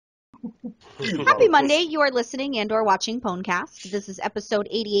Happy Monday. You are listening and or watching Pwnecast. This is episode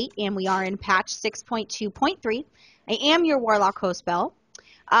 88, and we are in patch 6.2.3. I am your Warlock host, Belle.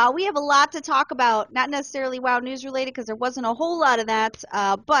 We have a lot to talk about, not necessarily WoW news related because there wasn't a whole lot of that,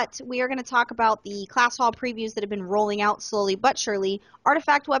 but we are going to talk about the class hall previews that have been rolling out slowly but surely,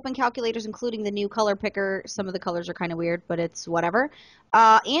 artifact weapon calculators including the new color picker. Some of the colors are kind of weird, but it's whatever.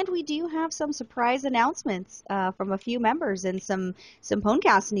 And we do have some surprise announcements from a few members and some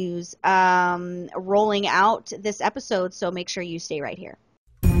Pwnecast news rolling out this episode, so make sure you stay right here.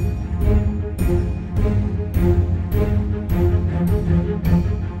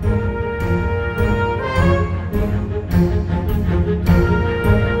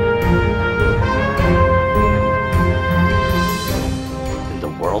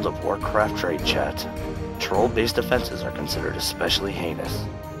 World of Warcraft trade chat. Troll-based offenses are considered especially heinous.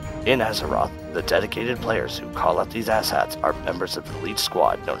 In Azeroth, the dedicated players who call out these asshats are members of the elite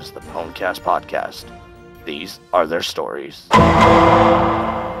squad known as the Pwnecast Podcast. These are their stories.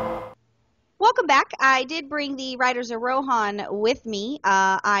 Welcome back. I did bring the Riders of Rohan with me.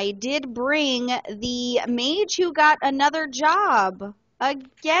 I did bring the mage who got another job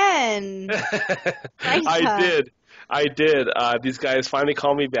again. I did. These guys finally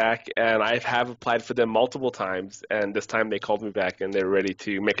called me back, and I have applied for them multiple times, and this time they called me back, and they're ready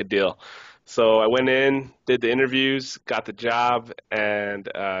to make a deal. So I went in, did the interviews, got the job, and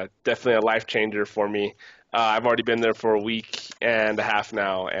definitely a life changer for me. I've already been there for a week and a half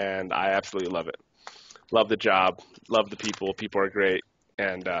now, and I absolutely love it. Love the job, love the people. People are great,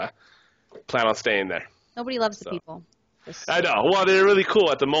 and plan on staying there. Nobody loves the people. I know. Well, they're really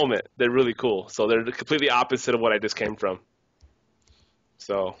cool at the moment. They're really cool. So they're completely opposite of what I just came from.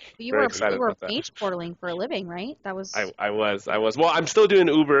 So you were mage portaling for a living, right? That was. I was. Well, I'm still doing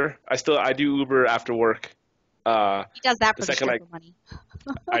Uber. I do Uber after work. He does that for the money.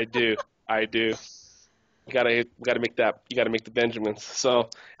 I do. You gotta make that. You gotta make the Benjamins.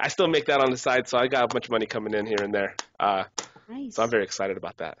 So I still make that on the side. So I got a bunch of money coming in here and there. Nice. So I'm very excited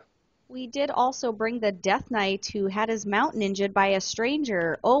about that. We did also bring the Death Knight who had his mount ninja'd by a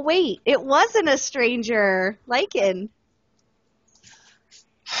stranger. Oh, wait. It wasn't a stranger. Lycan.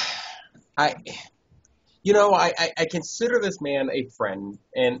 I consider this man a friend.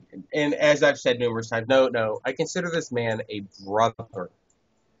 And as I've said numerous times, no, I consider this man a brother.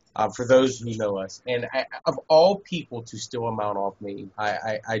 For those who know us. And of all people to steal a mount off me,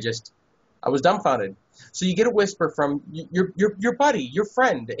 I was dumbfounded. So you get a whisper from your buddy, your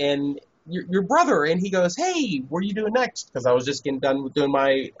friend, and your brother, and he goes, "Hey, what are you doing next?" Because I was just getting done with doing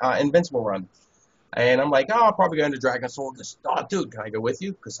my Invincible run. And I'm like, "Oh, I'll probably go into Dragon Soul." He goes, "Oh, dude, can I go with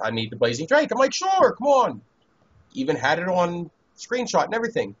you? Because I need the Blazing Drake." I'm like, "Sure, come on." Even had it on screenshot and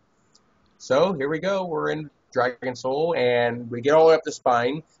everything. So here we go. We're in Dragon Soul, and we get all the way up to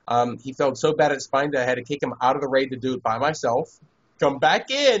Spine. He felt so bad at Spine that I had to kick him out of the raid to do it by myself. Come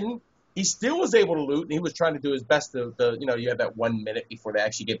back in. He still was able to loot, and he was trying to do his best to, you have that 1 minute before they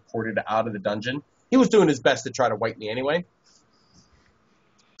actually get ported out of the dungeon. He was doing his best to try to wipe me anyway.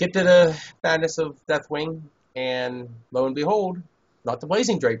 Get to the madness of Deathwing, and lo and behold, not the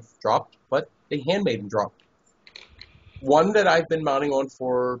Blazing Drake dropped, but the Handmaiden dropped. One that I've been mounting on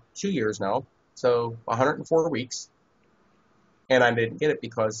for 2 years now, so 104 weeks, and I didn't get it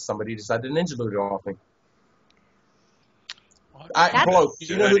because somebody decided to ninja loot it off me. Bloke, do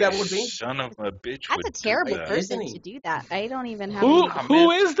you know who that would be? Son of a bitch. That's a terrible person to do that. I don't even have.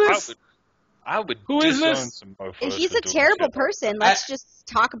 Who is this? I would. Who is this? If he's a terrible person, let's just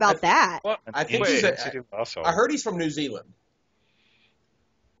talk about that. I think I heard he's from New Zealand.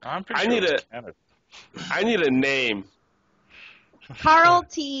 I'm pretty sure it's Canada. I need a name. Carl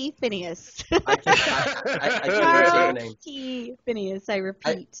T. Phineas. I Carl T. Phineas, I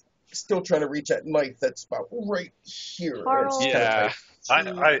repeat. Still trying to reach that knife that's about right here. Yeah,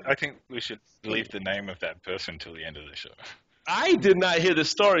 I think we should leave the name of that person till the end of the show. I did not hear the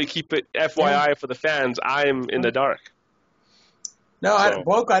story. Keep it FYI for the fans. I am in the dark. No,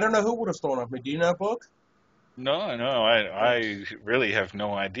 Bloke, I don't know who would have stolen off me. Do you know, Bloke? No, I really have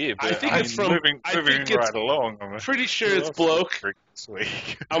no idea. But I think it's from moving right along. I'm pretty sure it's Bloke.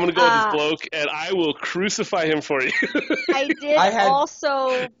 Sweet. I'm gonna go with this Bloke, and I will crucify him for you. I did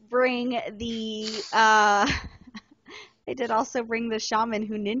also bring the. I did also bring the shaman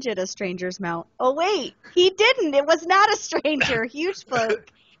who ninja'd a stranger's mount. Oh wait, he didn't. It was not a stranger. Huge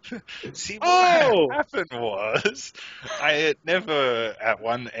Bloke. See, what happened was, I had never at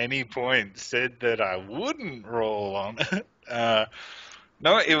any point said that I wouldn't roll on it.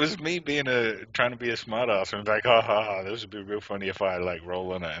 No, it was me trying to be a smartass. And like, ha ha ha, this would be real funny if I like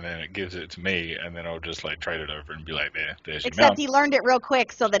roll on it and then it gives it to me, and then I'll just like trade it over and be like, there's your Except mount. he learned it real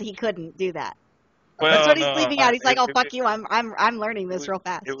quick so that he couldn't do that. Well, That's what he's no, leaving out. He's like, "Oh, fuck you! I'm learning this real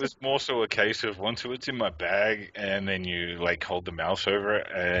fast." It was more so a case of once it's in my bag, and then you like hold the mouse over it,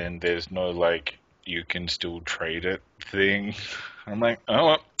 and there's no like you can still trade it thing. I'm like, oh,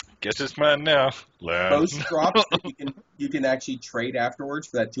 well, guess it's mine now. Learn. Most drops that you can actually trade afterwards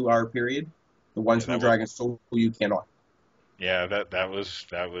for that 2-hour period. The ones from Dragon's Soul you cannot. Yeah, that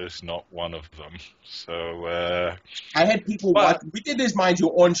was not one of them. So I had people watch. We did this, mind you,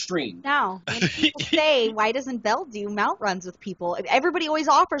 on stream. Now, when people say, "Why doesn't Belle do mount runs with people?" Everybody always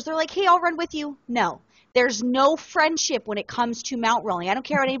offers. They're like, "Hey, I'll run with you." No, there's no friendship when it comes to mount rolling. I don't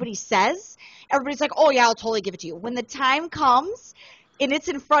care what anybody says. Everybody's like, "Oh yeah, I'll totally give it to you." When the time comes and it's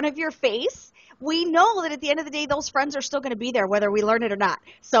in front of your face, we know that at the end of the day, those friends are still going to be there, whether we learn it or not.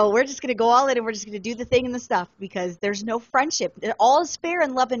 So we're just going to go all in and we're just going to do the thing and the stuff because there's no friendship. All is fair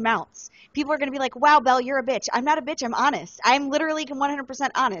in love and mounts. People are going to be like, wow, Belle, you're a bitch. I'm not a bitch. I'm honest. I'm literally 100%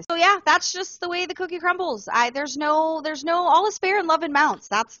 honest. So yeah, that's just the way the cookie crumbles. There's no, all is fair in love and mounts.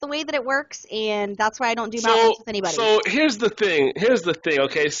 That's the way that it works. And that's why I don't do mount runs with anybody. So here's the thing.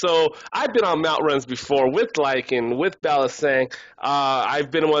 Okay. So I've been on mount runs before with Lycan, with Balasang. I've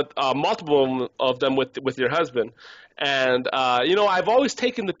been with multiple of them with your husband. And, I've always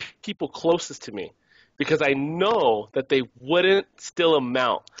taken the people closest to me because I know that they wouldn't steal a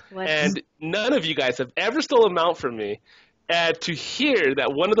mount. What? And none of you guys have ever stolen a mount from me. And to hear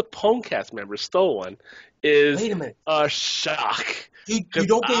that one of the Pwnecast members stole one is a shock. You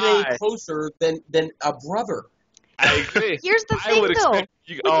don't get any closer than a brother. I agree. Here's the thing, though. When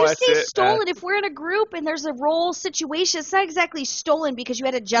you say stolen, if we're in a group and there's a roll situation, it's not exactly stolen because you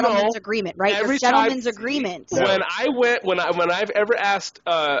had a gentleman's agreement, right? A gentleman's agreement. When I've ever asked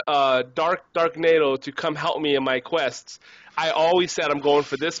Dark NATO to come help me in my quests, I always said I'm going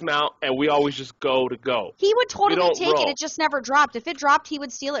for this mount, and we always just go. He would totally take it. It just never dropped. If it dropped, he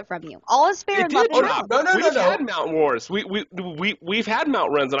would steal it from you. All is fair and love and mount. No. We've had mount wars. We've had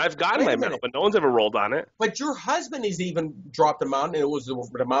mount runs, and I've gotten my mount, but no one's ever rolled on it. But your husband has even dropped a mount, and it was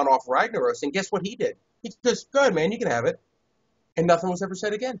the mount off Ragnaros, and guess what he did? He just, go ahead, man, you can have it. And nothing was ever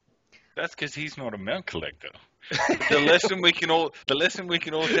said again. That's because he's not a mount collector. The lesson we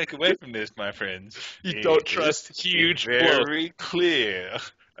can all take away from this, my friends, you don't trust huge very clear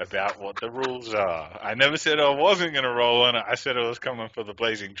about what the rules are. I never said I wasn't going to roll on it. I said I was coming for the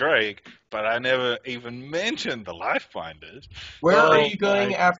Blazing Drake, but I never even mentioned the Lifebinders. Where are you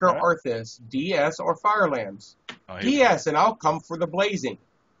going after Arthas, DS or Firelands? DS, and I'll come for the Blazing.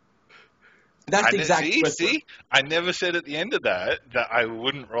 That's exactly. See, I never said at the end of that I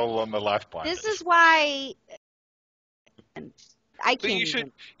wouldn't roll on the Lifebinders. This is why I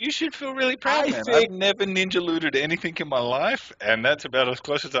can't. You should feel really proud, man. I've never ninja looted anything in my life, and that's about as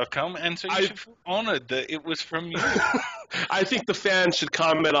close as I've come. And so you should feel honored that it was from you. I think the fans should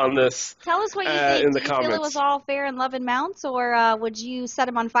comment on this. Tell us what you think. In the Do you comments. feel it was all fair and love and mounts, or would you set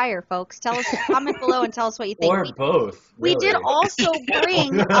them on fire, folks? Tell us. Comment below and tell us what you think. Or both. Really. We did also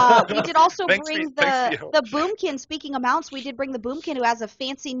bring. the Boomkin. Speaking of mounts, we did bring the Boomkin, who has a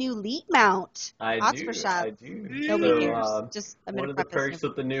fancy new Leet mount. I do. Nobody cares. Just a minute. One of the perks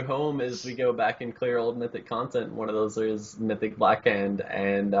with the new home is we go back and clear old Mythic content. One of those is Mythic Blackhand,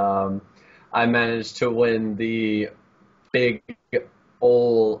 and I managed to win the big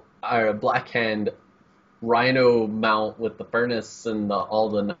old Blackhand Rhino mount with the furnace and all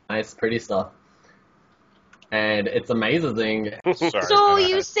the nice pretty stuff. And it's amazing. So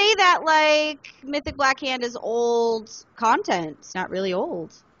you say that like Mythic Blackhand is old content. It's not really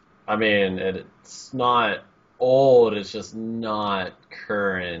old. I mean, it's not old, it's just not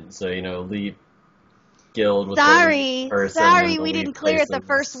current. So, Leap Guild with Sorry, the we didn't clear it the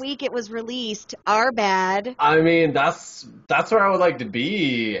first week it was released. Our bad. I mean, that's where I would like to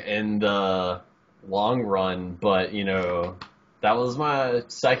be in the long run, but, that was my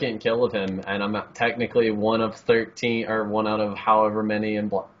second kill of him, and I'm technically one of 13, or one out of however many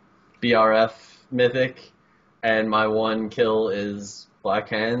in BRF Mythic, and my one kill is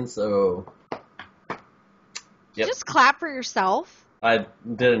Blackhand, so... Yep. Just clap for yourself. I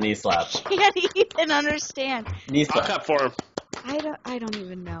did a knee slap. I can't even understand. Knee slap. I'll clap for him. I don't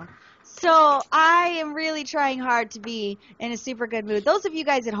even know. So I am really trying hard to be in a super good mood. Those of you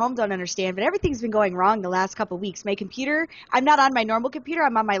guys at home don't understand, but everything's been going wrong the last couple of weeks. My computer, I'm not on my normal computer.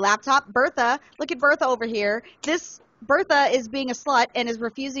 I'm on my laptop. Bertha, look at Bertha over here. This Bertha is being a slut and is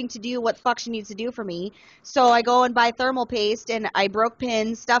refusing to do what the fuck she needs to do for me. So I go and buy thermal paste, and I broke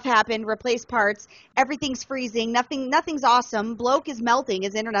pins. Stuff happened. Replace parts. Everything's freezing. Nothing's awesome. Bloke is melting.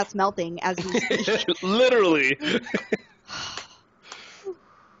 His internet's melting as we speak. Literally.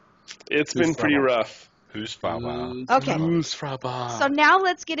 It's been pretty rough. Who's Faba? Okay. Who's Fraba? So now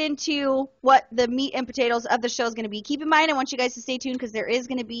let's get into what the meat and potatoes of the show is going to be. Keep in mind, I want you guys to stay tuned because there is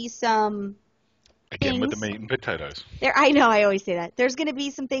going to be some Again with the things. meat and potatoes. I know, I always say that. There's going to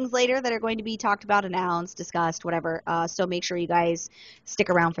be some things later that are going to be talked about, announced, discussed, whatever. So make sure you guys stick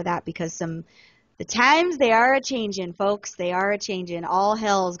around for that because the times, they are a-changing, folks. They are a-changing. All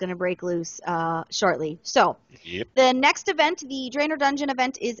hell is going to break loose shortly. So Yep. the next event, the Draenor Dungeon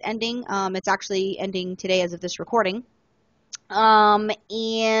event, is ending. It's actually ending today as of this recording. And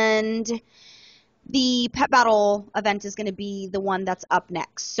the pet battle event is going to be the one that's up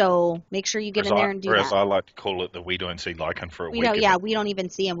next. So make sure you get in there and do or as that. I like to call it, the We Don't See Lycan for a We week. don't, yeah, we don't even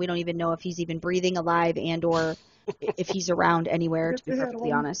see him. We don't even know if he's even breathing, alive, and or if he's around anywhere, to be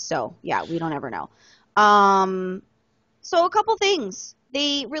perfectly honest. So, yeah, we don't ever know. So a couple things.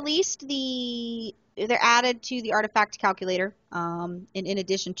 They released they're added to the artifact calculator, and in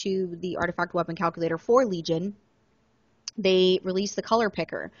addition to the artifact weapon calculator for Legion, they released the color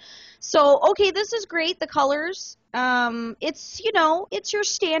picker. So, okay, this is great, the colors. It's your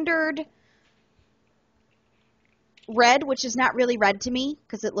standard red, which is not really red to me,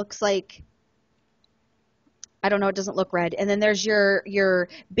 because it looks like, I don't know, it doesn't look red. And then there's your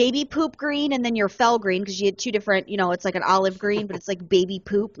baby poop green, and then your fell green, because you had two different, it's like an olive green, but it's like baby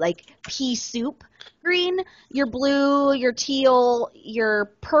poop, like pea soup green. Your blue, your teal,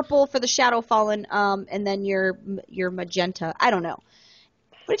 your purple for the Shadow Fallen, and then your magenta. I don't know.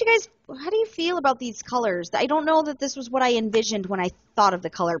 How do you feel about these colors? I don't know that this was what I envisioned when I thought of the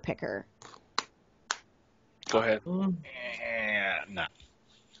color picker. Go ahead. No.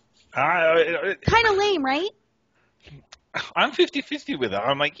 Kind of lame, right? I'm 50-50 with it.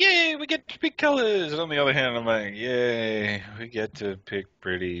 I'm like, yay, we get to pick colors. And on the other hand, I'm like, yay, we get to pick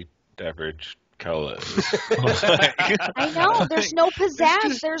pretty average colors. I know. There's no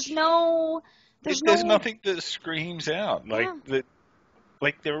pizzazz. There's nothing that screams out.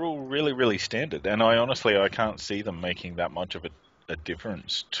 Like they're all really, really standard. And I can't see them making that much of a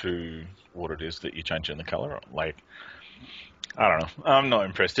difference to what it is that you change in the color on. Like, I don't know. I'm not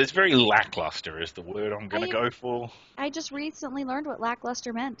impressed. It's very lackluster is the word I'm going to go for. I just recently learned what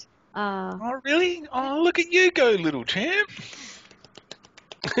lackluster meant. Oh, really? Oh, look at you go, little champ.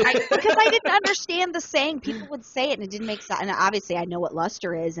 Because I didn't understand the saying. People would say it, and it didn't make sense. And obviously, I know what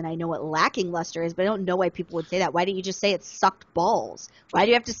luster is, and I know what lacking luster is, but I don't know why people would say that. Why don't you just say it sucked balls? Why do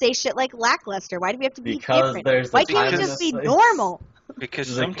you have to say shit like lackluster? Why do we have to be different? Why can't you just be normal?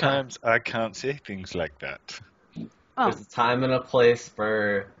 Because sometimes I can't say things like that. Oh. There's a time and a place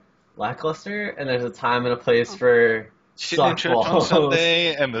for lackluster, and there's a time and a place for sitting in church on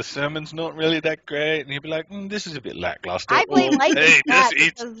Sunday, and the sermon's not really that great, and you'll be like, this is a bit lackluster. I blame Mike. Hey, this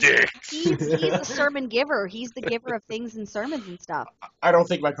eats dicks. He's a sermon giver. He's the giver of things and sermons and stuff. I don't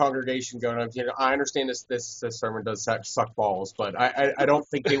think my congregation going, I understand this sermon does suck balls, but I don't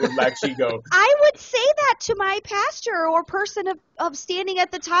think they would actually go. I would say that to my pastor or person of standing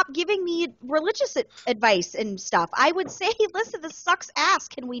at the top giving me religious advice and stuff. I would say, listen, this sucks ass.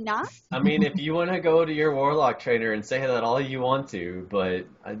 Can we not? I mean, if you want to go to your warlock trainer and say that all you want to, but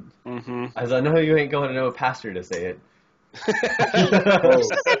as I know you ain't going to know a pastor to say it. Just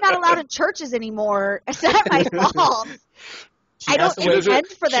because I'm not allowed in churches anymore, it's not my fault. I don't intend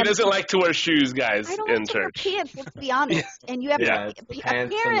for them. She doesn't like to wear shoes, guys, I don't in like to church. wear pants, let's be honest. And you have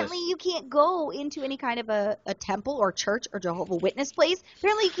apparently you can't go into any kind of a temple or church or Jehovah Witness place.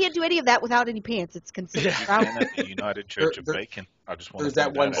 Apparently you can't do any of that without any pants. It's considered at the United Church of Bacon. I just want There's to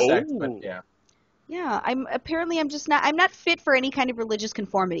that one sect, but yeah. Yeah, I'm not fit for any kind of religious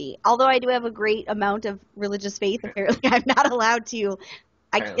conformity. Although I do have a great amount of religious faith, apparently I'm not allowed to. You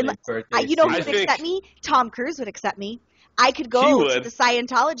know who would accept me? Tom Cruise would accept me. I could go to the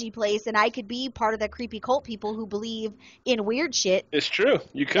Scientology place and I could be part of the creepy cult people who believe in weird shit. It's true.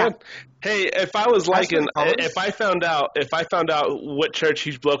 You could. Yeah. Hey, if I was if I found out what church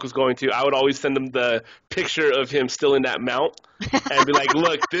each bloke was going to, I would always send him the picture of him still in that mount and be like,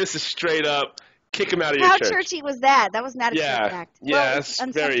 look, this is straight up. Kick him out of your church. How churchy was that? That was not a good act. Yeah, it's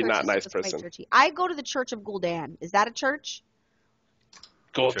very not nice person. I go to the Church of Gul'dan. Is that a church?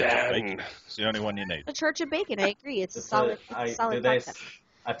 Gul'dan. It's the only one you need. The Church of Bacon. I agree. It's a solid concept.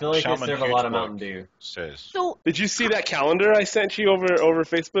 I feel like they serve a lot of Mountain Dew. Says. So, did you see that calendar I sent you over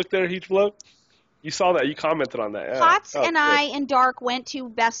Facebook there, Huge Bloke? You saw that. You commented on that. Yeah. Potts Oh, and good. I and Dark went to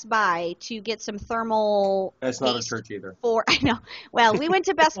Best Buy to get some thermal That's not a paste church either. I know. Well, we went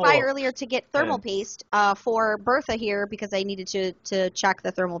to Best Buy Oh, earlier to get thermal man. paste for Bertha here because I needed to check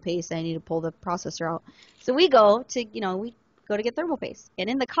the thermal paste. I need to pull the processor out. So we go to get thermal paste. And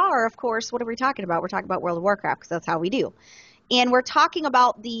in the car, of course, what are we talking about? We're talking about World of Warcraft because that's how we do. And we're talking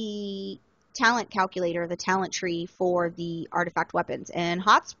about the talent calculator, the talent tree for the artifact weapons. And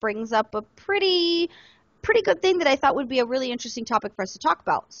Hots brings up a pretty good thing that I thought would be a really interesting topic for us to talk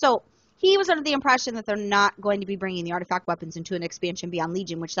about. So he was under the impression that they're not going to be bringing the artifact weapons into an expansion beyond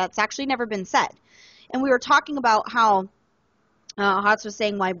Legion, which that's actually never been said. And we were talking about how Hots was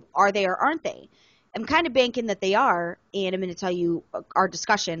saying, why are they or aren't they? I'm kind of banking that they are, and I'm going to tell you our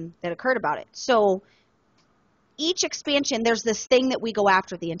discussion that occurred about it. So each expansion, there's this thing that we go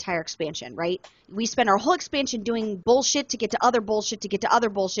after the entire expansion, right? We spend our whole expansion doing bullshit to get to other bullshit to get to other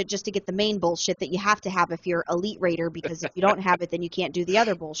bullshit just to get the main bullshit that you have to have if you're Elite Raider, because if you don't have it, then you can't do the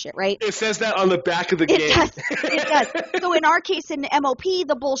other bullshit, right? It says that on the back of the game. It does. So in our case in MOP,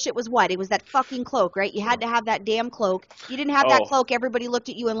 the bullshit was what? It was that fucking cloak, right? You had to have that damn cloak. You didn't have that cloak, everybody looked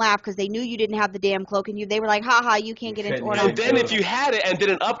at you and laughed because they knew you didn't have the damn cloak, and they were like, haha, you can't get into And then if you had it and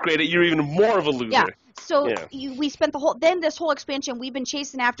didn't upgrade it, you're even more of a loser. Yeah. So we spent this whole expansion, we've been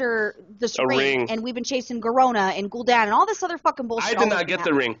chasing after this ring, and we've been chasing Garona and Gul'dan and all this other fucking bullshit. I did not get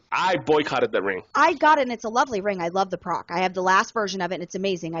the ring. I boycotted the ring. I got it, and it's a lovely ring. I love the proc. I have the last version of it, and it's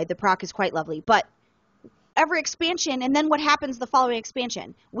amazing. The proc is quite lovely. But every expansion, and then what happens the following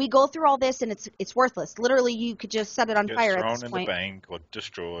expansion? We go through all this, and it's worthless. Literally, you could just set it on fire at this thrown in point. the bank or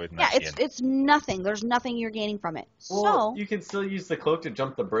destroyed. And Yeah, that's the end. it's nothing. There's nothing you're gaining from it. Well, So you can still use the cloak to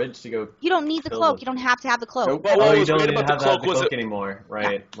jump the bridge to go. you don't need the kill cloak. the- You don't have to have the cloak. Well, Oh, what you was don't great even about the have cloak the anymore.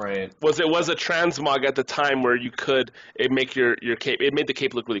 Right, right. was a transmog at the time where you could make your cape. It made the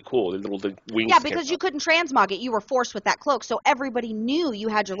cape look really cool. The wings. Yeah, came because out. you couldn't transmog it. You were forced with that cloak, so everybody knew you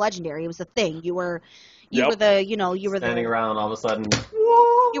had your legendary. It was a thing. You were Standing around, all of a sudden.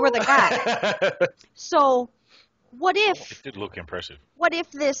 you were the guy. So, what if It did look impressive.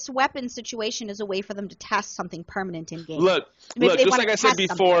 this weapon situation is a way for them to test something permanent in game? Look, Maybe they just wanna like I said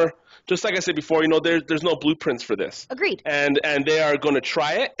test before, there's no blueprints for this. Agreed. And they are going to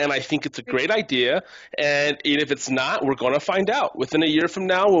try it, and I think it's a great idea. And if it's not, we're going to find out. Within a year from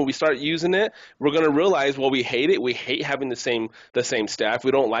now, when we start using it, we're going to realize, well, we hate it. We hate having the same staff.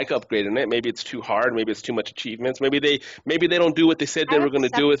 We don't like upgrading it. Maybe it's too hard. Maybe it's too much achievements. Maybe they don't do what they said they were going to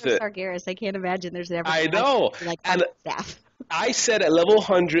do with it. Sargeras. I can't imagine there's never. I know. And staff. I said at level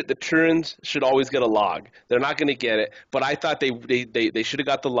 100, the turns should always get a log. They're not going to get it, but I thought they should have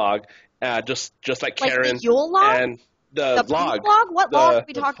got the log, just like Karen the Yule log? and the log. Log? What log are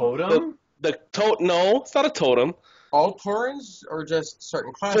we The talking about? totem? No, it's not a totem. All Taurens or just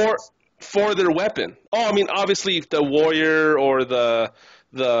certain classes? For their weapon. Oh, I mean, obviously the warrior or the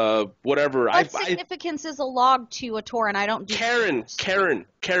whatever. What significance is a log to a Tauren? I don't do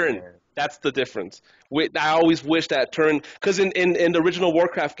Karen. That's the difference. I always wish that Turin, because in the original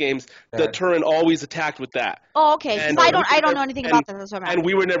Warcraft games, the Turin always attacked with that. Oh, okay. And I don't know anything about that. That's what I'm and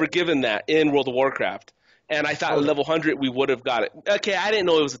we were never given that in World of Warcraft. And I thought at level 100 we would have got it. Okay, I didn't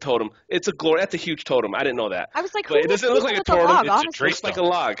know it was a totem. It's a glory. That's a huge totem. I didn't know that. I was like, But it doesn't look like a totem. Log, It's honestly. like a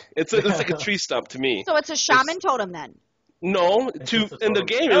log. It's like a tree stump to me. So it's a shaman totem then. No, just a in the totem.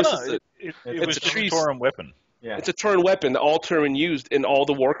 game No, it's no, just it it's was a just tree- a Tauren weapon. Yeah. it's a turn weapon, all Turin used in all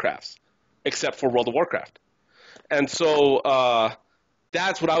the Warcrafts, except for World of Warcraft. And so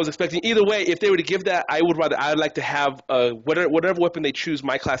that's what I was expecting. Either way, if they were to give that, I'd like to have whatever weapon they choose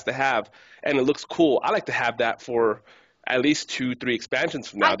my class to have, and it looks cool. I like to have that for at least 2-3 expansions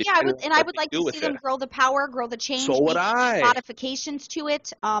from now. I would like to see them grow the power, grow the change, So would make I. modifications to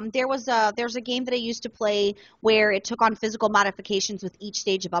it. There's a game that I used to play where it took on physical modifications with each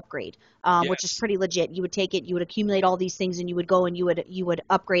stage of upgrade, which is Yes. pretty legit. You would take it, you would accumulate all these things, and you would go and you would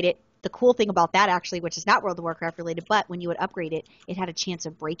upgrade it. The cool thing about that, actually, which is not World of Warcraft related, but when you would upgrade it, it had a chance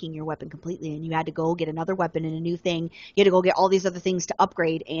of breaking your weapon completely, and you had to go get another weapon and a new thing. You had to go get all these other things to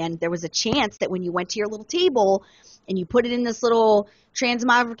upgrade, and there was a chance that when you went to your little table and you put it in this little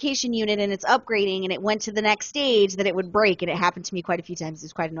transmogrification unit and it's upgrading and it went to the next stage, that it would break, and it happened to me quite a few times. It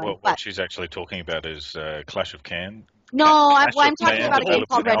was quite annoying. What she's actually talking about is Clash of Can. No, I'm talking Clash of about a game Clans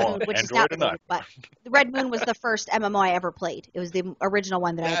called Red developed Moon, which now is on not Android or related, but the Red Moon was the first MMO I ever played. It was the original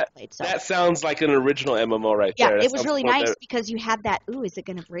one that I ever played. So That sounds like an original MMO right yeah, there. That it was sounds really cool. nice because you had that, ooh, is it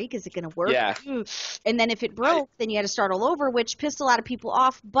going to break? Is it going to work? Yeah. Ooh. And then if it broke, then you had to start all over, which pissed a lot of people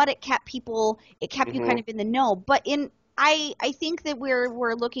off, but it kept you kind of in the know. But I think that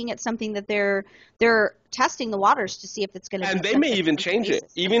we're looking at something that they're testing the waters to see if it's going to. And they may even change it.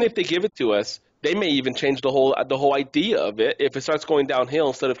 Even if they give it to us, they may even change the whole idea of it. If it starts going downhill,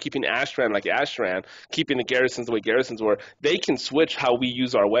 instead of keeping Ashran like Ashran, keeping the garrisons the way garrisons were, they can switch how we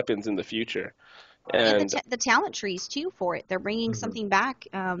use our weapons in the future. And the talent trees too for it. They're bringing something back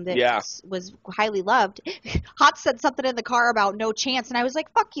that Yeah. was highly loved. Hot said something in the car about no chance, and I was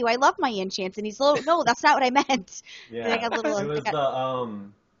like, "Fuck you! I love my enchants." And he's like, "No, that's not what I meant." Yeah, And I got little. it was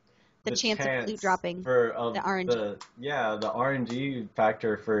the chance of loot dropping. For the RNG. The RNG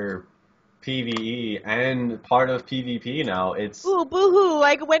factor for PvE and part of PvP now. It's Ooh, boo-hoo!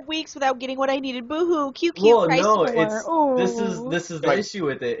 I went weeks without getting what I needed. Boo-hoo! QQ. well, price no, war. it's Ooh. this is the issue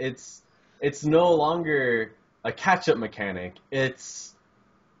with it. It's no longer a catch-up mechanic. It's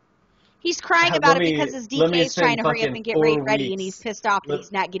He's crying about it because his DK is trying to hurry up and get raid ready, and he's pissed off that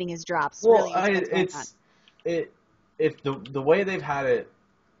he's not getting his drops. Well, Really, is what's going on. if the way they've had it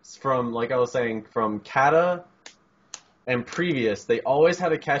from, like I was saying, from Kata and previous, they always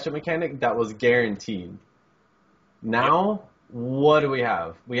had a catch-up mechanic that was guaranteed. Now, what do we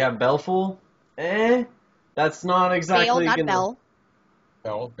have? We have Belful. That's not exactly Bale, not gonna... Bell.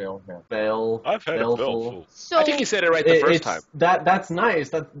 Bell. Bell. I've had a Belful. Belful. So I think he said it right the first time. That's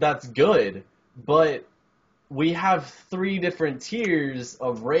nice. That's good. But we have 3 different tiers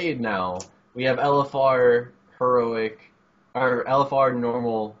of raid now. We have LFR, heroic, or LFR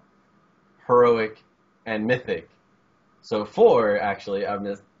normal, heroic, and mythic. So 4 actually. I've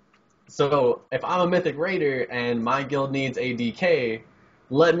missed. So if I'm a mythic raider and my guild needs a DK,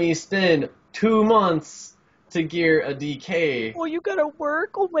 let me spend 2 months to gear a DK. Oh, you gotta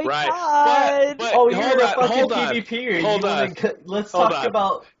work? Oh my Right. god. But Oh, you're a fucking hold on. PvPer. Hold on. Let's Hold talk on.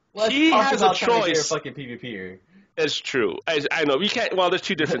 about. Let's He talk has about a trying to gear a choice. fucking PvPer. It's true. I know. We can't. Well, there's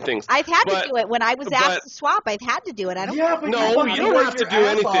 2 different things. I've had But- to do it. When I was asked to swap, I've had to do it. I don't Yeah, care. but No, you fucking you don't work have to your do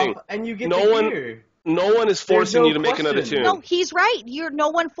ass anything. off and you get No the one- gear. No one is forcing no you to make another question. tune. No, he's right. No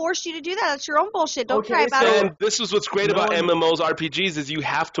one forced you to do that. That's your own bullshit. Don't Okay, cry about so- it. And this is what's great No about one- MMOs, RPGs, is you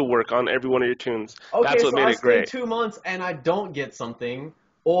have to work on every one of your tunes. Okay, That's what so made I it spend great. 2 months and I don't get something,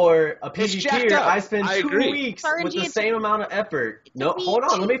 or a It's jacked PvPer, up. I spend I 2 agree. weeks RNG, with the it same amount of effort. It No, took me hold on,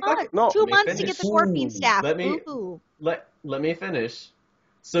 2 let me months. fucking 2 let me months to finish. get the Scorpion staff. Let me- Ooh. Let me finish.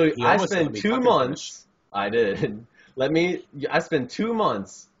 So You I almost let spent me 2 fucking months. I did. I spent 2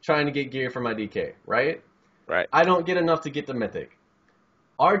 months trying to get gear for my DK, right? Right. I don't get enough to get the mythic.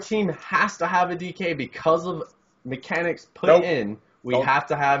 Our team has to have a DK because of mechanics put Nope. in. We Nope. have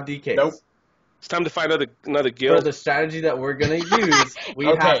to have DKs. Nope. It's time to find another For guild. the strategy that we're gonna use, we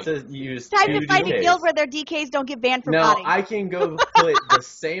Okay. have to use Time 2 to find DKs. a guild where their DKs don't get banned from Now botting. I can go put the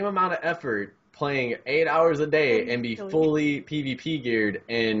same amount of effort playing 8 hours a day and be fully PvP geared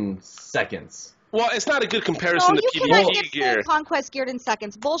in seconds. Well, it's not a good No, comparison to you cannot PvP get gear. full conquest geared in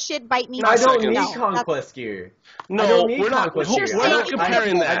seconds. Bullshit, bite me. I don't seconds. need No, that's- conquest gear. No, I don't need we're not. conquest You're gear. We're saying not you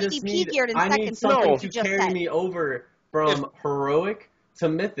comparing can't that. I just PvP need, geared in I need seconds, something No. to you just carry said. me over from heroic to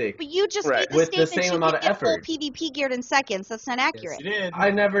mythic. But you just Right. made the With the statement same you amount can of get full effort. PvP geared in seconds. That's not Yes, accurate. you did.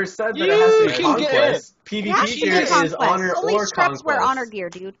 I never said that You it has to be can get conquest. It has PvP to be gear is conquest. honor Only or scrubs wear conquest. honor gear,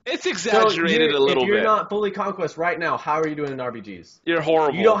 dude. It's So exaggerated a little if you're bit. not fully conquest right now, how are you doing in RBGs? You're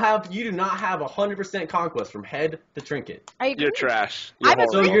horrible. You do not have 100% conquest from head to trinket. I agree. You're trash. You're I'm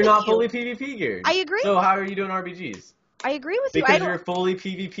horrible. So agree you're with not you. fully PvP geared. I agree. So how are you doing RBGs? I agree with you. I Because don't, you're fully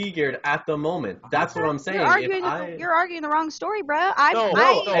PvP geared at the moment. That's what I'm saying. You're arguing the wrong story, bro. I'm No,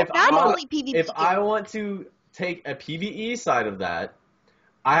 not I'm- fully PvP If geared. I want to take a PvE side of that,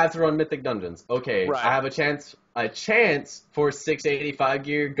 I have to run Mythic Dungeons. Okay, Right. I have a chance for 685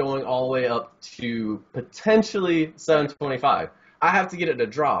 gear going all the way up to potentially 725. I have to get it to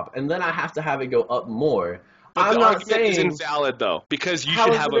drop, and then I have to have it go up more. But I'm the not argument is saying invalid though, because you How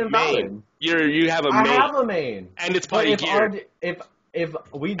should is have it a main. invalid? You have a I main, have a main, and it's but body if geared. if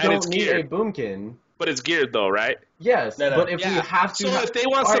we it's don't need geared. a boomkin, But it's geared though, right? yes. No, no. But if we Yeah. have to, So if they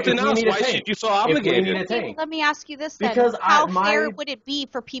want all right, something if we else, need a why tank, should you feel if we obligated? need a Okay, well, tank, let me ask you this then. Because How my- fair would it be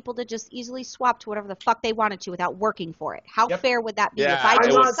for people to just easily swap to whatever the fuck they wanted to without working for it? How Yep. fair would that be? Yeah, if I I'm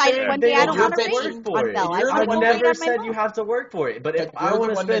just not decided saying one they day I don't have want to to raid work for on it. Bell, I You're want I've to go never raid on my said Bell. you have to work for it, but if But I you're want the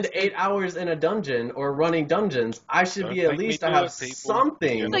to one spend that's 8 hours in a dungeon or running dungeons, I should Don't be at make me least do to have it, people.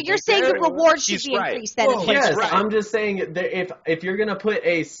 something. So you're saying the reward should He's be right. increased then? Whoa. is what Yes, you're saying. I'm just saying that if you're gonna put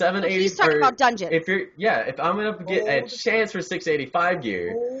a 780, He's talking or about dungeons. if I'm gonna get a Hold. chance for 685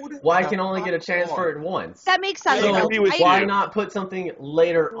 gear, Hold why the can I only get a fuck chance on. for it once? That makes sense. I So agree with why you. not put something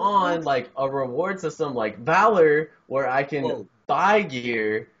later on, like a reward system like Valor, where I can Whoa. buy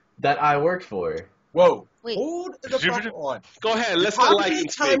gear that I worked for? Whoa. Wait. Hold the fuck on. Go ahead. Let's How let many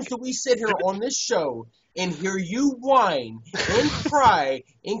Lycan times speak. do we sit here on this show and hear you whine and cry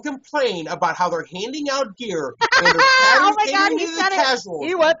and complain about how they're handing out gear and they're Oh my God, catering he to the said it. casuals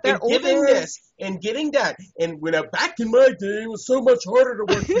He went there. and giving this and getting that. And when back in my day, it was so much harder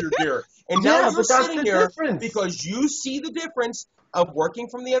to work for your gear. And now Yeah, you're but that's sitting the here difference. because you see the difference of working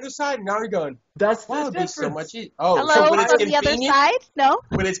from the other side. And now you're going, That's wow, the it'd be difference. so much easier. Oh, Hello, so when it's from the other convenient, side? No.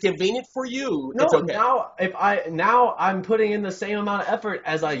 when it's convenient for you, No, it's okay. now I'm putting in the same amount of effort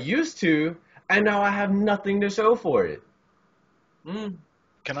as I used to, and now I have nothing to show for it.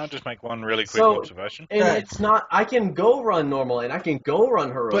 Can I just make one really quick So, observation? and it's not. I can go run normal, and I can go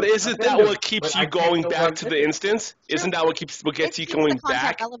run heroic. But isn't that what keeps you going back to the instance? Sure. Isn't that what gets you It's going the content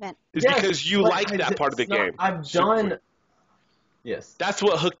back? relevant. Is Yes, because you but like that part of the game. I've Super. done. Yes. That's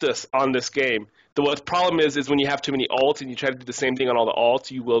what hooked us on this game. The problem is when you have too many ults and you try to do the same thing on all the ults,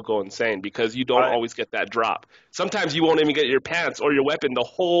 you will go insane because you don't always get that drop. Sometimes you won't even get your pants or your weapon. The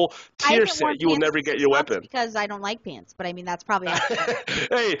whole tier set, you will never get your weapon. Because I don't like pants, but I mean that's probably.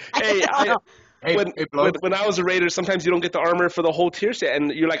 When I was a raider, sometimes you don't get the armor for the whole tier set,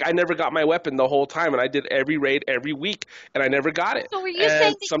 and you're like, I never got my weapon the whole time, and I did every raid every week, and I never got it. So were you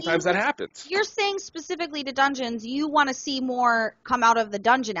saying that sometimes that happens. You're saying specifically to dungeons, you want to see more come out of the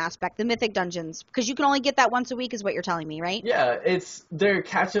dungeon aspect, the mythic dungeons, because you can only get that once a week, is what you're telling me, right? Yeah, it's their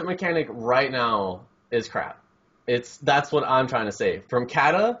catch-up mechanic right now is crap. That's what I'm trying to say. From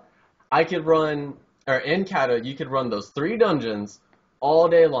Kata, in Kata, you could run those 3 dungeons all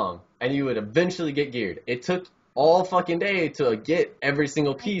day long, and you would eventually get geared. It took all fucking day to get every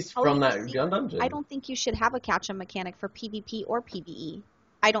single piece from that dungeon. I don't think you should have a catch-up mechanic for PvP or PvE.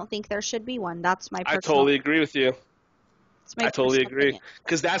 I don't think there should be one. That's my personal. I totally agree with you. I totally agree.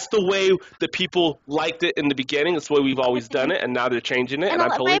 Because that's the way the people liked it in the beginning. That's the way we've always done it, and now they're changing it, and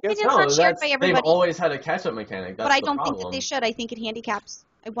I'm totally against it. My opinion's not shared by They've everybody. always had a catch-up mechanic. That's but I the don't problem. think that they should. I think it handicaps.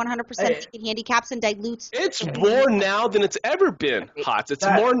 I 100% think it handicaps and dilutes. It's more now than it's ever been, Hots. It's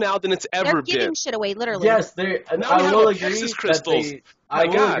more now than it's ever They're giving been. shit away, literally. Yes, I will agree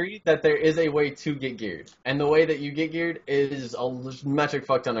that there is a way to get geared, and the way that you get geared is a metric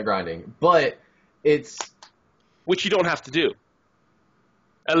fuck ton of grinding. But it's which you don't have to do,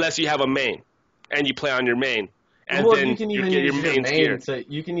 unless you have a main, and you play on your main, and then you can you even get use your your main gear.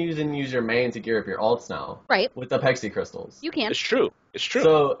 you can use your main to gear up your alts now, right? With the Pexi crystals, you can. It's true. It's true.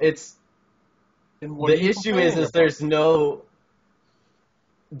 So the issue is there's no.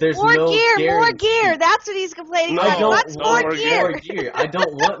 There's more no gear, guarantee. more gear. That's what he's complaining about. What's more gear? I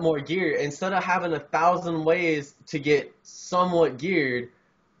don't want more gear. Instead of having 1,000 ways to get somewhat geared,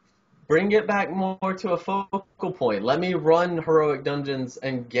 bring it back more to a focal point. Let me run heroic dungeons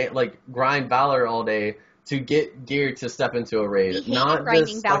and get grind Valor all day to get geared to step into a raid. We hated Not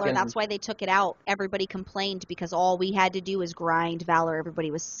grinding Valor. That's why they took it out. Everybody complained because all we had to do was grind Valor. Everybody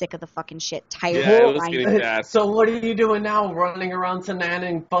was sick of the fucking shit. Tired of grinding. So what are you doing now? Running around Tanan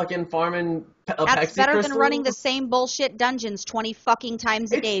and fucking farming That's Pexi better crystals? than running the same bullshit dungeons 20 fucking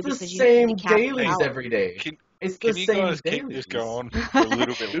times a day. It's because the you same dailies every day. Can you guys keep this going for a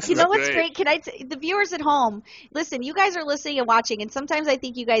little bit? You know what's great? The viewers at home, listen, you guys are listening and watching, and sometimes I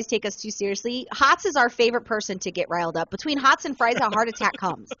think you guys take us too seriously. Hots is our favorite person to get riled up. Between Hots and Frysa, a heart attack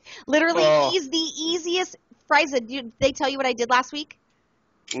comes. Literally, he's the easiest. Frysa, did they tell you what I did last week?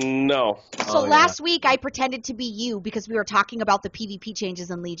 No. So last week I pretended to be you because we were talking about the PvP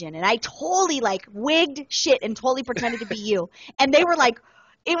changes in Legion, and I totally wigged shit and totally pretended to be you. And they were like,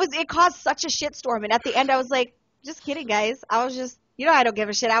 it caused such a shitstorm, and at the end I was like, just kidding, guys. I was just, I don't give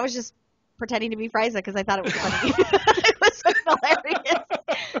a shit. I was just pretending to be Frysa because I thought it was funny. It was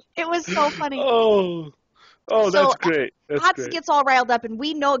hilarious. It was so funny. Oh, that's great. Hots gets all riled up, and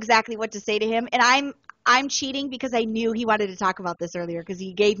we know exactly what to say to him, and I'm cheating because I knew he wanted to talk about this earlier because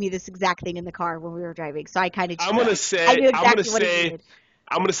he gave me this exact thing in the car when we were driving, so I kind of cheated. I knew exactly what he needed.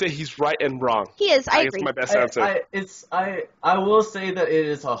 I'm going to say he's right and wrong. He is. I agree. That's my best answer. I will say that it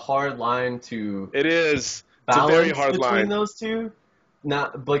is a hard line to. It is. It's a very hard between line. those two,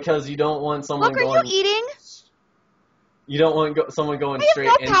 not because you don't want someone going. Look, are you eating? You don't want someone going straight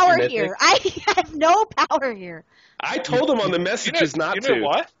into I have no power mythic. here. I have no power here. I told him on the messages not to. You know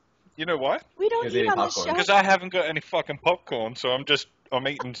what? You know what? We don't eat on the show. Because I haven't got any fucking popcorn, so I'm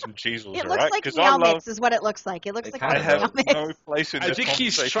eating some cheezels. It looks like meow mix is what it looks like. It looks like I have no place in this I think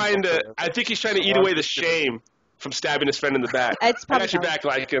he's trying to eat away the shame from stabbing his friend in the back. I got your back,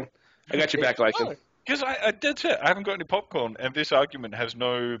 Lycan. I got your back, Lycan. Because that's it. I haven't got any popcorn, and this argument has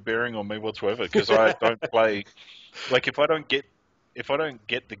no bearing on me whatsoever. Because I don't play. If I don't get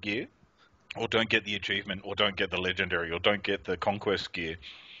the gear, or don't get the achievement, or don't get the legendary, or don't get the conquest gear,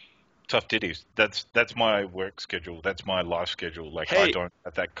 tough titties. That's my work schedule. That's my life schedule. Like Hey. I don't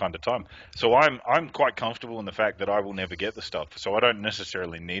have that kind of time. So I'm quite comfortable in the fact that I will never get the stuff. So I don't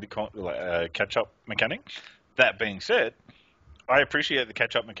necessarily need a catch up mechanic. That being said, I appreciate the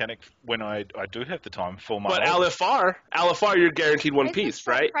catch up mechanic when I do have the time for my. But old- LFR, you're guaranteed one Frysa piece,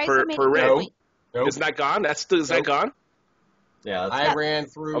 said- right? Frysa made a Per good raid. point. Nope. Is that gone? Is that Nope. gone? Yeah, that's I ran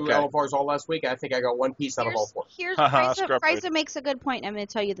through Okay. LFRs all last week. I think I got one piece out of all four. Here's Haha, Frysa, scrap Frysa load. makes a good point. And I'm going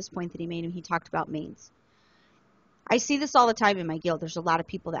to tell you this point that he made when he talked about mains. I see this all the time in my guild. There's a lot of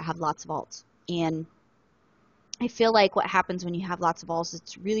people that have lots of alts. And I feel like what happens when you have lots of alts,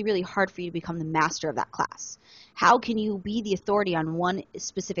 it's really, really hard for you to become the master of that class. How can you be the authority on one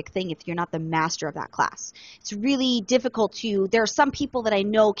specific thing if you're not the master of that class? It's really difficult to, there are some people that I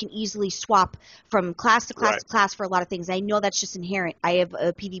know can easily swap from class to class Right. to class for a lot of things. I know that's just inherent. I have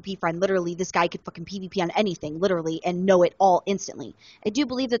a PvP friend, literally, this guy could fucking PvP on anything, literally, and know it all instantly. I do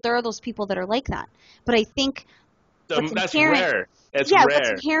believe that there are those people that are like that. But I think what's That's inherent- rare. It's yeah, rare.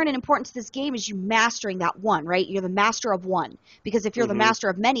 what's inherent and important to this game is you mastering that one, right? You're the master of one. Because if you're the Mhm. master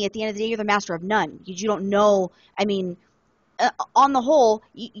of many, at the end of the day, you're the master of none. You don't know, I mean, on the whole,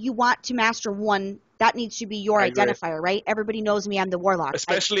 you want to master one. That needs to be your I agree. identifier, right? Everybody knows me. I'm the warlock.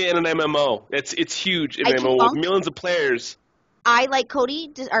 Especially in an MMO. It's huge in I an can MMO bunk. with millions of players. I like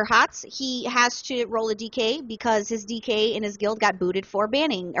Cody, or Hots. He has to roll a DK because his DK in his guild got booted for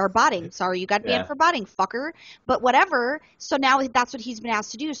banning, or botting. Sorry, you got banned Yeah. for botting, fucker. But whatever. So now that's what he's been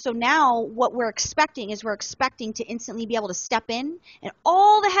asked to do. So now what we're expecting is to instantly be able to step in, and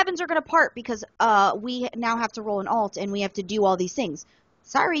all the heavens are going to part because we now have to roll an alt, and we have to do all these things.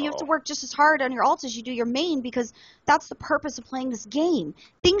 Sorry, you have to work just as hard on your alt as you do your main because that's the purpose of playing this game.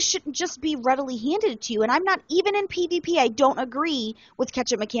 Things shouldn't just be readily handed to you. And I'm not, even in PvP, I don't agree with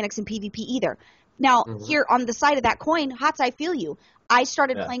catch-up mechanics in PvP either. Now, here on the side of that coin, Hots, I feel you. I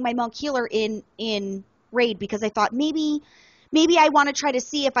started Yeah. playing my Monk Healer in Raid because I thought maybe I want to try to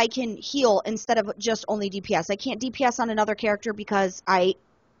see if I can heal instead of just only DPS. I can't DPS on another character because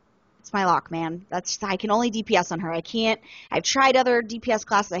it's my lock, man. I can only DPS on her. I can't. I've tried other DPS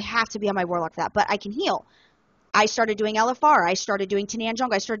classes. I have to be on my warlock for that, but I can heal. I started doing LFR. I started doing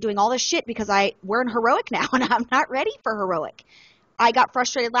Tananjung. I started doing all this shit because we're in heroic now, and I'm not ready for heroic. I got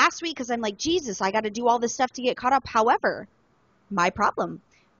frustrated last week because I'm like, Jesus, I got to do all this stuff to get caught up. However, my problem.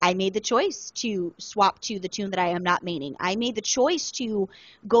 I made the choice to swap to the tune that I am not maining. I made the choice to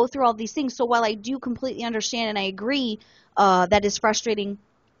go through all these things. So while I do completely understand and I agree that is frustrating,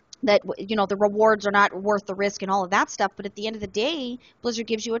 that, you know, the rewards are not worth the risk and all of that stuff, but at the end of the day, Blizzard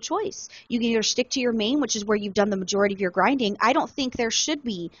gives you a choice. You can either stick to your main, which is where you've done the majority of your grinding. I don't think there should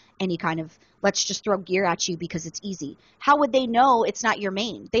be any kind of, let's just throw gear at you because it's easy. How would they know it's not your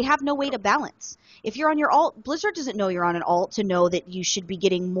main? They have no way to balance. If you're on your alt, Blizzard doesn't know you're on an alt to know that you should be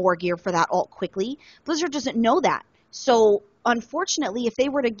getting more gear for that alt quickly. Blizzard doesn't know that. So unfortunately, if they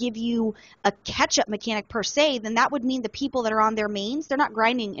were to give you a catch-up mechanic per se, then that would mean the people that are on their mains, they're not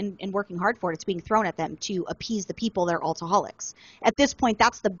grinding and working hard for it. It's being thrown at them to appease the people that are altaholics. At this point,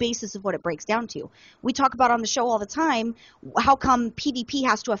 that's the basis of what it breaks down to. We talk about on the show all the time, how come PvP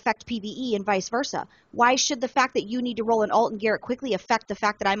has to affect PvE and vice versa? Why should the fact that you need to roll an alt and gear it quickly affect the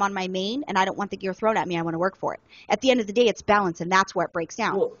fact that I'm on my main and I don't want the gear thrown at me, I want to work for it? At the end of the day, it's balance, and that's where it breaks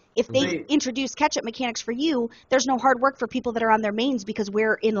down. Well, If they introduce catch-up mechanics for you, there's no hard work for people that are on their mains because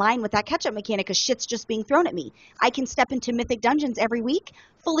we're in line with that catch-up mechanic because shit's just being thrown at me. I can step into Mythic Dungeons every week,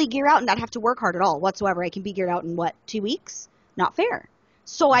 fully gear out, and not have to work hard at all whatsoever. I can be geared out in, 2 weeks? Not fair.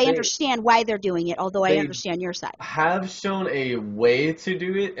 So I understand why they're doing it, although I understand your side. Have shown a way to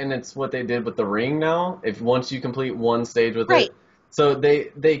do it, and it's what they did with the ring now. If once you complete one stage with Right. it, so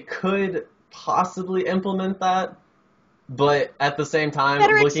they could possibly implement that, but at the same time,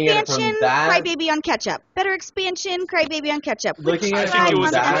 Better looking at it expansion, from that, crybaby on catch-up. Better expansion, crybaby on catch-up. Looking I at it think from it was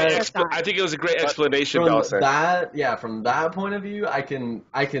a that- great. Access on. I think it was a great explanation, from Dawson. from that point of view, I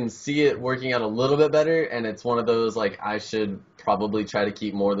can see it working out a little bit better, and it's one of those like I should probably try to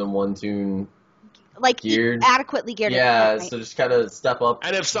keep more than one tune. Like Geared. adequately geared. Yeah, right? so just kind of step up.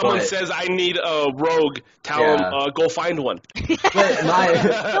 And if someone but- says I need a rogue, tell Yeah. them go find one. but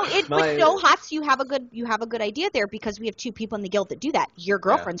my, But no, Hots, you have a good idea there because we have 2 people in the guild that do that. Your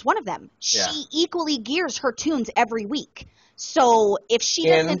girlfriend's one of them. Yeah. She equally gears her tunes every week. So if she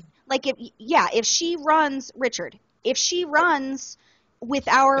doesn't, if she runs with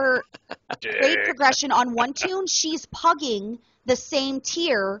our grade progression on one tune, she's pugging the same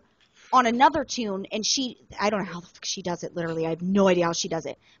tier on another tune, and I don't know how the fuck she does it, literally. I have no idea how she does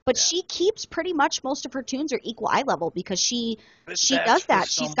it. But she keeps pretty much most of her tunes are equal eye level because she does that.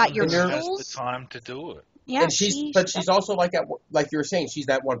 She's got your Someone who has skills. the time to do it. Yeah, And she's also like like you were saying, she's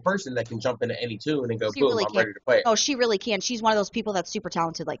that one person that can jump into any tune and go, she boom, really I'm can. ready to play it. Oh, she really can. She's one of those people that's super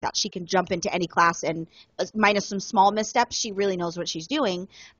talented like that. She can jump into any class and minus some small missteps, she really knows what she's doing.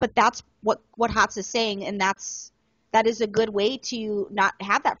 But that's what Hotz is saying, and that is a good way to not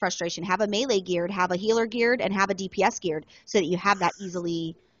have that frustration. Have a melee geared, have a healer geared, and have a DPS geared, so that you have that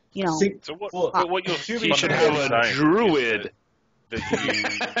easily, See, So what? well, But what you're He should have fundamentally a saying druid. is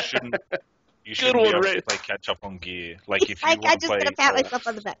that you shouldn't. You Good shouldn't be one, able Ray. to play catch up on gear. Like if you I want to just play, gonna pat myself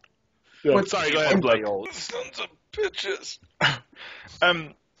on the back. Yeah, But- sorry, if go you ahead, want to play Bloke. old sons of bitches.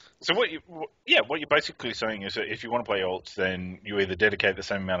 So what you're basically saying is that if you want to play alts, then you either dedicate the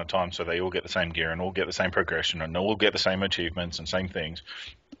same amount of time so they all get the same gear and all get the same progression and all get the same achievements and same things,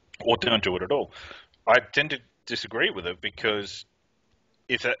 or don't do it at all. I tend to disagree with it because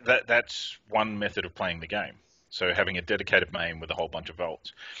if that's one method of playing the game. So having a dedicated main with a whole bunch of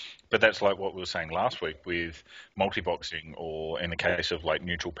alts. But that's like what we were saying last week with multi-boxing, or in the case of like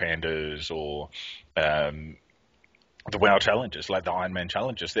neutral pandas, or the WoW challenges, like the Iron Man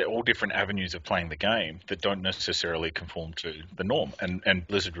challenges. They're all different avenues of playing the game that don't necessarily conform to the norm. And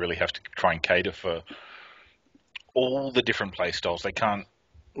Blizzard really have to try and cater for all the different play styles. They can't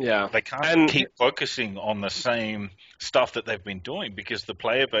Yeah. They can't keep focusing on the same stuff that they've been doing because the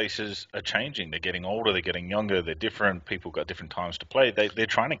player bases are changing. They're getting older, they're getting younger, they're different. People got different times to play. They're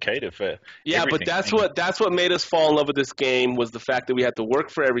trying to cater for Yeah, everything. but that's what made us fall in love with this game was the fact that we had to work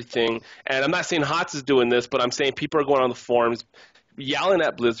for everything. And I'm not saying Hotz is doing this, but I'm saying people are going on the forums yelling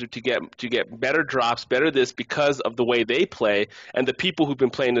at Blizzard to get better drops, better this because of the way they play. And the people who've been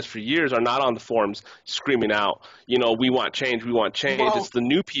playing this for years are not on the forums screaming out, we want change, we want change. Well, it's the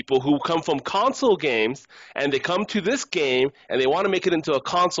new people who come from console games and they come to this game and they want to make it into a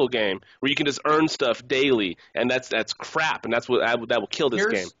console game where you can just earn stuff daily, and that's crap, and that's that will kill this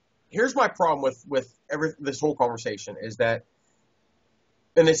game. Here's my problem with this whole conversation is that,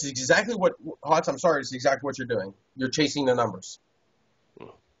 and this is exactly what Hotz, I'm sorry, it's exactly what you're doing. You're chasing the numbers.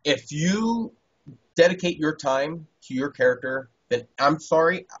 If you dedicate your time to your character, then I'm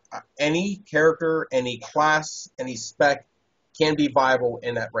sorry, any character, any class, any spec can be viable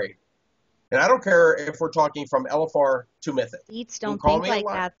in that raid. And I don't care if we're talking from LFR to Mythic. Elites don't call think me a like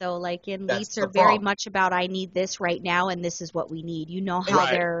liar. that though. Like That's elites the are very problem. much about I need this right now and this is what we need. You know how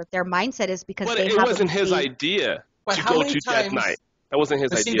Right. their mindset is because But they it have wasn't his idea But to how go many to Death times- Knight. That wasn't his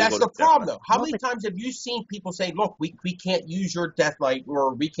But idea. see, to that's go the to Death problem, Knight. though. How No, many but- times have you seen people say, look, we can't use your Death Knight,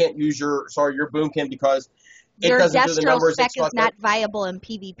 or we can't use your Boomkin because it Your doesn't do the Destro numbers. spec it's is not viable in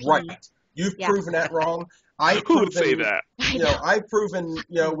PvP. Right. You've Yeah. proven that wrong. I've Who would say proven, that? I've proven,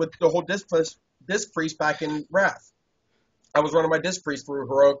 with the whole disc priest back in Wrath. I was running my disc priest for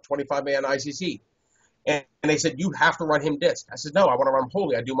heroic 25-man ICC. And they said, you have to run him disc. I said, no, I want to run him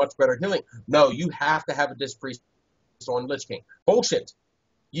holy. I do much better healing. No, you have to have a disc priest on Lich King. Bullshit.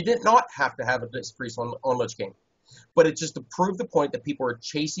 You did not have to have a disc priest on Lich King. But it's just to prove the point that people are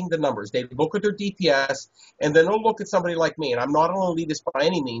chasing the numbers. They look at their DPS, and then they'll look at somebody like me. And I'm not an elitist by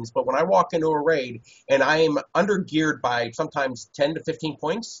any means, but when I walk into a raid and I am under-geared by sometimes 10 to 15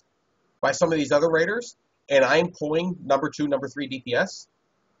 points by some of these other raiders, and I'm pulling number 2, number 3 DPS,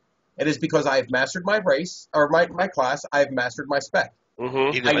 it is because I've mastered my race, or my class, I've mastered my spec.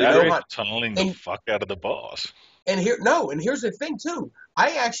 Mm-hmm. Either I that know or how- tunneling the and- fuck out of the boss. And here's the thing too.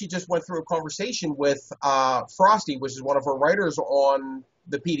 I actually just went through a conversation with Frosty, which is one of our writers on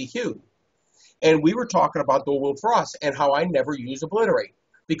the PDQ, and we were talking about dual wield frost and how I never use obliterate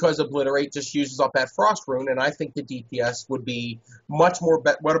because obliterate just uses up that frost rune, and I think the DPS would be much more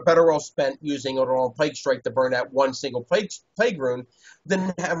better well spent using it on plague strike to burn that one single plague rune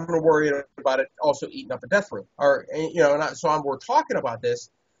than having to worry about it also eating up a death rune. We're talking about this.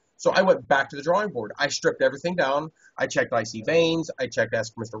 So I went back to the drawing board. I stripped everything down. I checked IC Veins. I checked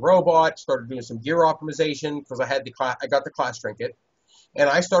Ask Mr. Robot. Started doing some gear optimization because I got the class trinket, and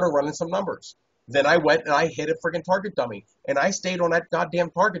I started running some numbers. Then I went and I hit a friggin' target dummy, and I stayed on that goddamn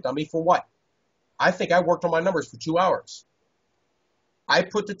target dummy for what? I think I worked on my numbers for 2 hours. I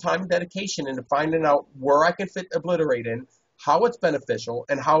put the time and dedication into finding out where I can fit Obliterate in, how it's beneficial,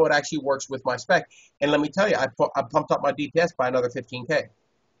 and how it actually works with my spec. And let me tell you, I pumped up my DPS by another 15K.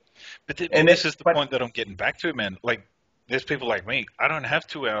 But And this is the point that I'm getting back to, man. Like, there's people like me. I don't have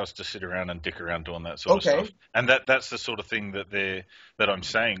 2 hours to sit around and dick around doing that sort of stuff. And that's the sort of thing that I'm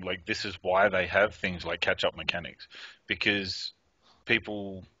saying. Like, this is why they have things like catch-up mechanics, because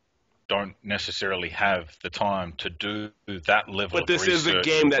people don't necessarily have the time to do that level But of this is a research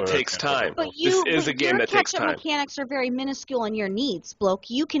game and that work takes and time. everything But else. This is a game your that takes catch-up time. mechanics are very minuscule in your needs, Bloke.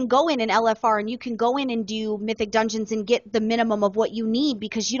 You can go in LFR and you can go in and do mythic dungeons and get the minimum of what you need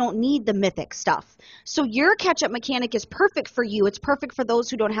because you don't need the mythic stuff. So your catch-up mechanic is perfect for you. It's perfect for those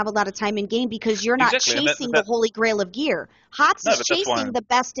who don't have a lot of time in game because you're not Exactly, and chasing the holy grail of gear. Hots No, is but that's why chasing the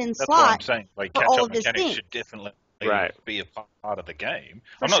best in That's why I'm slot saying like for all catch-up of his mechanics things. should definitely Right. be a part of the game.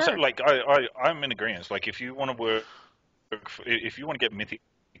 For I'm not sure. saying like I'm in agreement. Like if you want to work, if you want to get mythic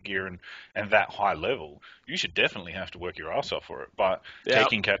gear and that high level, you should definitely have to work your ass off for it. But Yeah.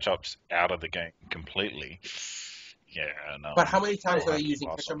 taking catch-ups out of the game completely, yeah, no. But how many times I'll are they have to using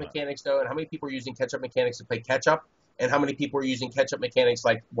pass catch-up on that. mechanics, though? And how many people are using catch-up mechanics to play catch-up? And how many people are using catch-up mechanics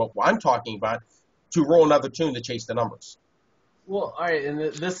like what I'm talking about to roll another tune to chase the numbers? Well, all right, and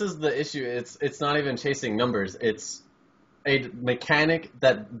this is the issue. It's not even chasing numbers. It's a mechanic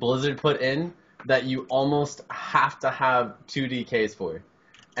that Blizzard put in that you almost have to have 2 DKs for,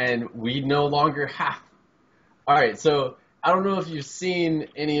 and we no longer have. All right, so I don't know if you've seen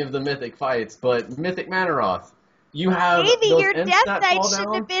any of the Mythic fights, but Mythic Manaroth, you have Davey, those your imps Death that Knight fall shouldn't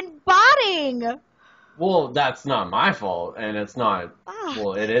down. have been botting. Well, that's not my fault, and it's not. Ah.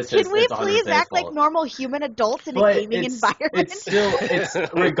 Well, it is. Can we it's 100% please his act like fault. normal human adults in a But gaming environment? it's still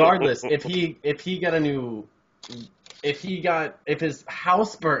regardless. If his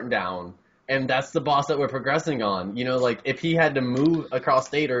house burnt down and that's the boss that we're progressing on, like if he had to move across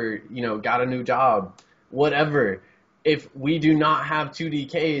state or got a new job, whatever. If we do not have 2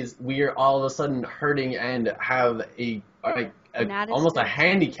 DKs, we are all of a sudden hurting and have almost a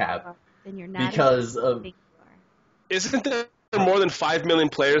handicap Then you're not because as of. big you are. Isn't there more than 5 million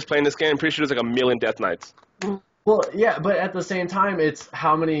players playing this game? I'm pretty sure there's like 1 million Death Knights. Well, yeah, but at the same time, it's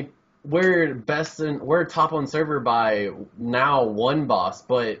how many. We're top on server by now 1 boss,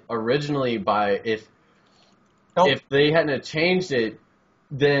 but originally by if they hadn't changed it,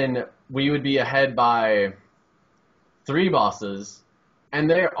 then we would be ahead by 3 bosses. And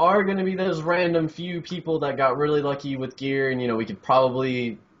there are going to be those random few people that got really lucky with gear, and we could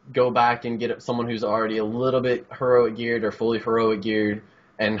probably go back and get someone who's already a little bit heroic geared or fully heroic geared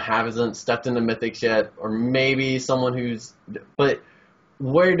and hasn't stepped into mythics yet, or maybe someone who's. But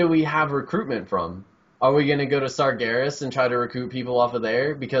where do we have recruitment from? Are we going to go to Sargeras and try to recruit people off of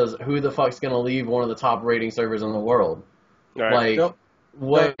there? Because who the fuck's going to leave one of the top rating servers in the world? Right.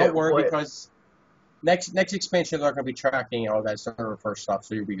 Like, Don't worry, because next expansion they're going to be tracking all that server first stuff,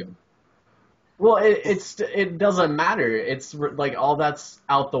 so you'll be good. Well, it doesn't matter. It's like all that's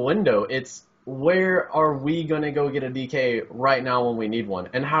out the window. It's where are we going to go get a DK right now when we need one,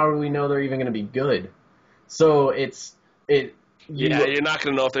 and how do we know they're even going to be good? So you're not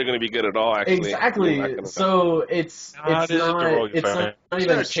going to know if they're going to be good at all, actually. Exactly. So it's not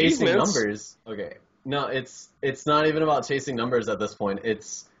even chasing achievements. numbers. Okay. No, it's not even about chasing numbers at this point.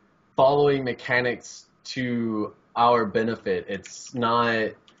 It's following mechanics to our benefit. It's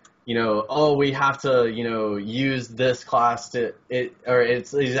not, we have to, use this class to it, or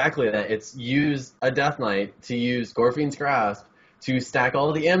it's exactly that. It's use a Death Knight to use Gorfine's Grasp to stack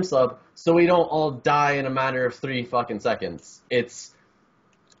all the imps up so we don't all die in a matter of 3 fucking seconds. It's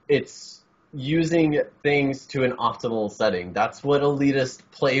using things to an optimal setting. That's what elitists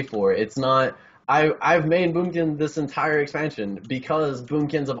play for. It's not. I've made Boomkin this entire expansion because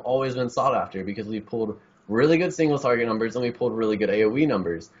Boomkins have always been sought after because we pulled really good single target numbers and we pulled really good AoE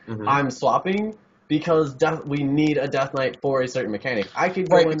numbers. Mm-hmm. I'm swapping because we need a Death Knight for a certain mechanic. I could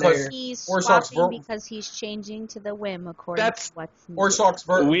go in there. He's Orsok's swapping because he's changing to the whim according to what's needed. Orsok's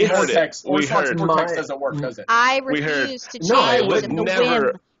We heard it. Vortex. We Orsok's heard. Vortex doesn't work, does it? I We heard. refuse to No, I change would to the never-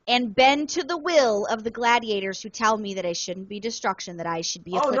 whim and bend to the will of the gladiators who tell me that I shouldn't be destruction, that I should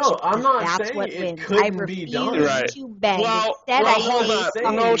be affliction. No, I'm not That's saying what it wins. couldn't I be refuse done. Right. to bend. Well, Instead, hold I on. say-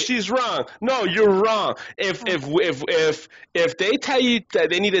 No, she's wrong. No, you're wrong. If they tell you that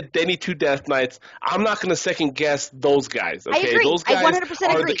they need 2 Death Knights, I'm not going to second guess those guys. Okay, I agree. those I guys 100%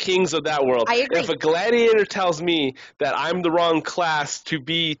 are agree. the kings of that world. I agree. If a gladiator tells me that I'm the wrong class to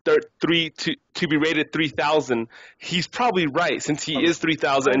be to be rated 3,000, he's probably right since he is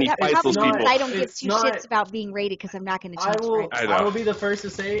 3,000 and he Yeah, fights those probably people. I don't give It's 2 not- shits about being rated because I'm not going to I change will. right. I know. be the first to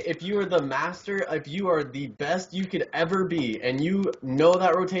say, if you are the master, if you are the best you could ever be, and you know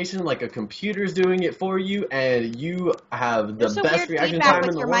that rotation like a computer's doing it for you, and you have the There's a best weird reaction feedback time in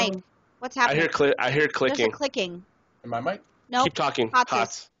with the your world. mic. What's I happening? hear There's a clicking. clicking. Am I mic? Nope. Keep talking. Hots is.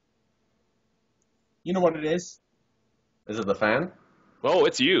 Hots. You know what it is? Is it the fan? Oh,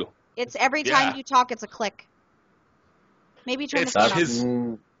 it's you. It's every Yeah. time you talk, it's a click. Maybe turn It's the fan his-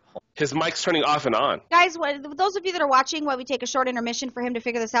 off. His mic's turning off and on. Guys, those of you that are watching, while we take a short intermission for him to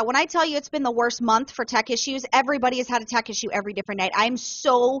figure this out, when I tell you it's been the worst month for tech issues, everybody has had a tech issue every different night. I'm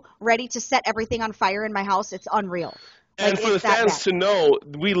so ready to set everything on fire in my house. It's unreal. And for the fans to know,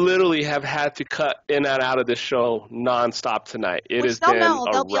 we literally have had to cut in and out of this show nonstop tonight. It has been a They'll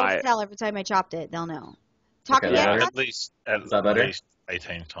be able to riot. tell every time I chopped it. They'll know. Talk Okay, again. yeah. At least that better?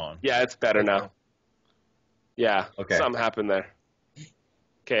 18 times. Yeah, it's better now. Yeah, Okay. something happened there.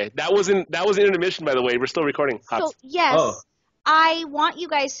 Okay, that was an intermission, by the way. We're still recording. So, yes, Oh. I want you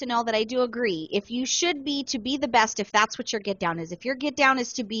guys to know that I do agree. If you should be to be the best, if that's what your get down is. If your get down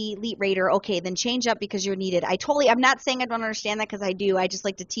is to be Elite Raider, okay, then change up because you're needed. I'm not saying I don't understand that because I do. I just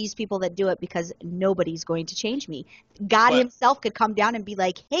like to tease people that do it because nobody's going to change me. God himself could come down and be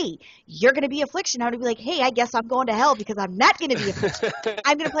like, hey, you're going to be Affliction. I would be like, hey, I guess I'm going to hell because I'm not going to be Affliction.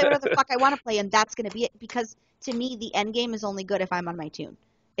 I'm going to play whatever the fuck I want to play, and that's going to be it. Because to me, the end game is only good if I'm on my tune.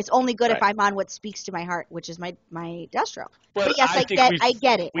 It's only good if I'm on what speaks to my heart, which is my Destro. But yes, I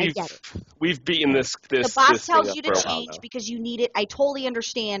get it. We've beaten this. The boss this tells thing you up to for a while change now. because you need it. I totally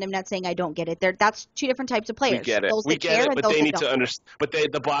understand. I'm not saying I don't get it. That's two different types of players. We get it. Those We that get care it. and But those they that need don't. to understand. But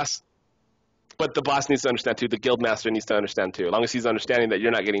the boss needs to understand too. The guild master needs to understand too. As long as he's understanding that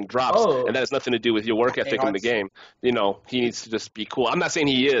you're not getting drops, and that has nothing to do with your work ethic in the game. You know, he needs to just be cool. I'm not saying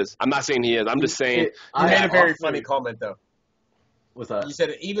he is. I'm just saying. You made a very funny comment though. What's that? You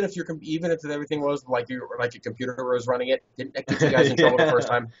said even if everything was like your computer was running it, didn't that get you guys in trouble the first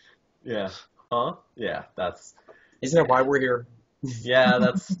time? Yeah. Huh? Yeah, Isn't that why we're here?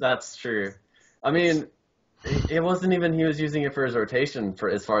 Yeah, that's true. I mean, it wasn't even he was using it for his rotation. For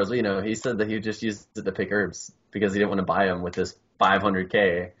as far as we know, he said that he just used it to pick herbs because he didn't want to buy them with his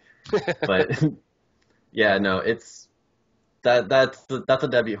 500K. But yeah, no, it's that's a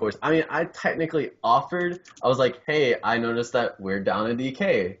debut horse. I mean, I technically offered. I was like, hey, I noticed that we're down a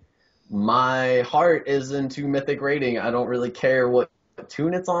DK. My heart is into mythic rating. I don't really care what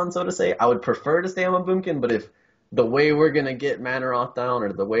tune it's on, so to say. I would prefer to stay on Boomkin, but if the way we're gonna get Manaroth down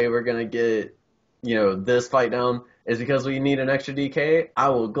or the way we're gonna get, this fight down is because we need an extra DK, I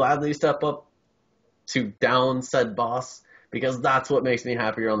will gladly step up to down said boss because that's what makes me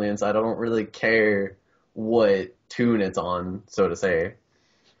happier on the inside. I don't really care what tune it's on, so to say.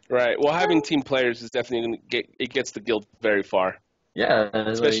 Right. Well, having team players is definitely gets the guild very far. Yeah,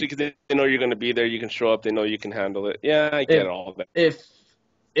 especially because they know you're going to be there. You can show up. They know you can handle it. Yeah, I get all of that.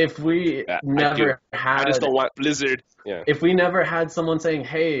 If we never had, I just don't want Blizzard. Yeah. If we never had someone saying,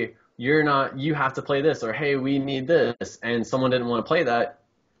 "Hey, you have to play this," or "Hey, we need this," and someone didn't want to play that,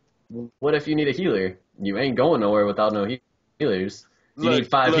 what if you need a healer? You ain't going nowhere without no healers. You need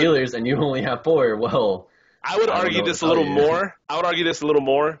 5 healers and you only have 4. Well, I would argue this a little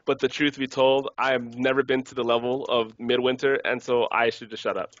more. But the truth be told, I have never been to the level of Midwinter, and so I should just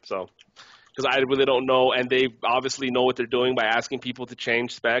shut up. So, because I really don't know, and they obviously know what they're doing by asking people to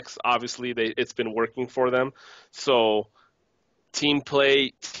change specs. Obviously, it's been working for them. So,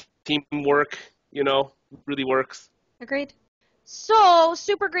 teamwork, really works. Agreed. So,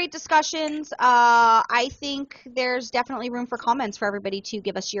 super great discussions. I think there's definitely room for comments for everybody to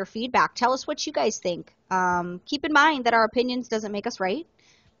give us your feedback. Tell us what you guys think. Keep in mind that our opinions doesn't make us right.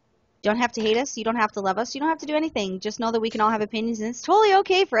 You don't have to hate us. You don't have to love us. You don't have to do anything. Just know that we can all have opinions, and it's totally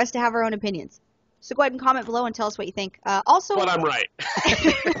okay for us to have our own opinions. So go ahead and comment below and tell us what you think. Also, but I'm right.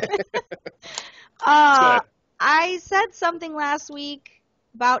 I said something last week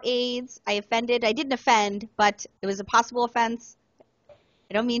about AIDS. I didn't offend, but it was a possible offense.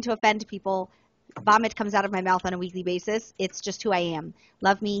 I don't mean to offend people. Vomit comes out of my mouth on a weekly basis. It's just who I am.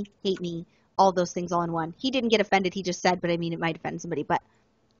 Love me, hate me, all those things all in one. He didn't get offended. He just said, but I mean, it might offend somebody. But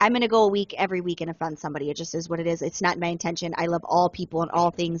I'm going to go every week and offend somebody. It just is what it is. It's not my intention. I love all people and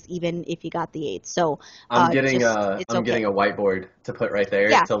all things, even if you got the AIDS. So I'm getting a whiteboard to put right there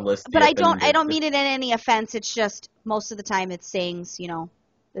to list. But I don't mean it in any offense. It's just most of the time it's sayings,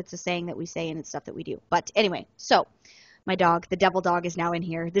 it's a saying that we say and it's stuff that we do. But anyway, so my dog, the devil dog, is now in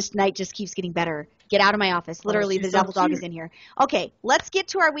here. This night just keeps getting better. Get out of my office. Literally, the devil dog is in here. Okay, let's get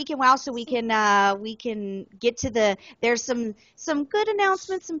to our weekend wow so we can get to there's some good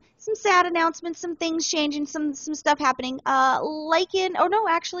announcements, some sad announcements, some things changing, some stuff happening.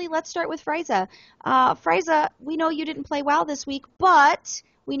 Let's start with Frysa. Frysa, we know you didn't play WoW this week, but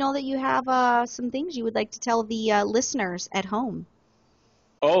we know that you have some things you would like to tell the listeners at home.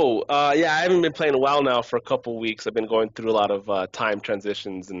 Oh, yeah, I haven't been playing WoW now for a couple weeks. I've been going through a lot of time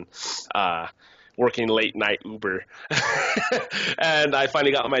transitions and working late night Uber. And I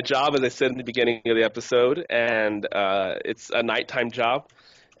finally got my job, as I said in the beginning of the episode, and it's a nighttime job.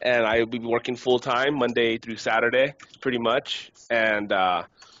 And I will be working full time Monday through Saturday, pretty much. And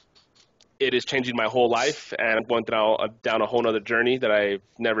it is changing my whole life, and I'm going down a whole other journey that I've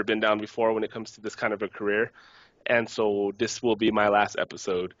never been down before when it comes to this kind of a career. And so this will be my last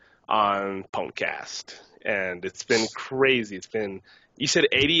episode on Pwnecast. And it's been crazy. You said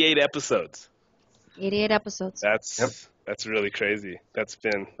 88 episodes. 88 episodes. That's really crazy. That's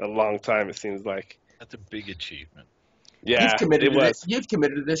been a long time, it seems like. That's a big achievement. Yeah, You've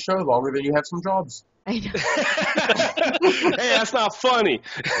committed to this show longer than you have some jobs. I know. Hey, that's not funny,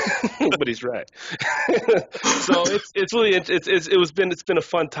 but he's right. So it's been a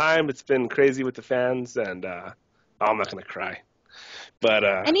fun time. It's been crazy with the fans, and I'm not gonna cry. But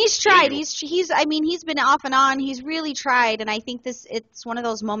and he's tried. He's been off and on. He's really tried, and I think it's one of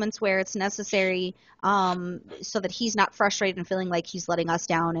those moments where it's necessary, so that he's not frustrated and feeling like he's letting us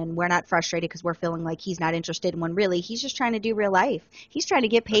down, and we're not frustrated because we're feeling like he's not interested. When really he's just trying to do real life. He's trying to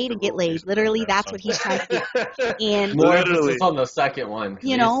get paid and get laid. Literally, that's what he's trying to do. And more emphasis on the second one.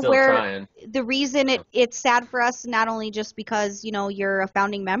 You know, trying. The reason it's sad for us, not only just because you're a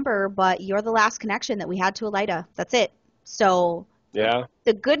founding member, but you're the last connection that we had to Elida. That's it. So. Yeah.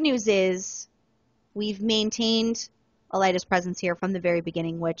 The good news is we've maintained Elida's presence here from the very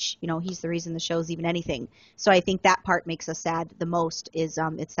beginning, which, he's the reason the show's even anything. So I think that part makes us sad the most is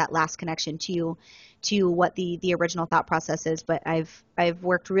it's that last connection to what the original thought process is. But I've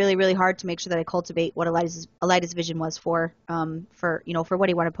worked really, really hard to make sure that I cultivate what Elida's vision was for what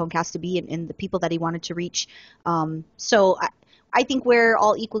he wanted Pwnecast to be and the people that he wanted to reach. So I think we're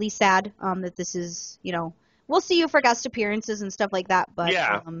all equally sad that this is, we'll see you for guest appearances and stuff like that, but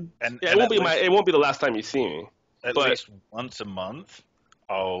yeah, it won't be the last time you see me. At least once a month,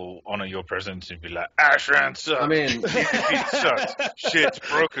 I'll honor your presence and be like, Ashran sucks. I mean, sucks. Shit's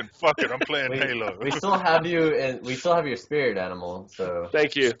broken. Fuck it. I'm playing Halo. We still have you, and we still have your spirit animal. So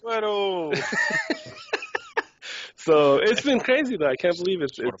thank you. Squirtle. So it's been crazy though. I can't believe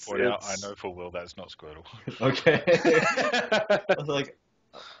it. I want to point out, I know for Will that's not Squirtle. Okay. I was like,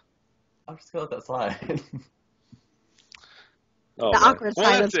 I'm just gonna let that slide. Oh, the awkward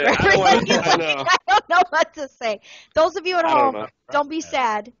silence. I don't know what to say. Those of you at home, don't be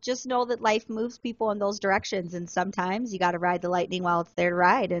sad. Just know that life moves people in those directions, and sometimes you got to ride the lightning while it's there to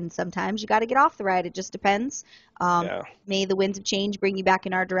ride, and sometimes you got to get off the ride. It just depends. May the winds of change bring you back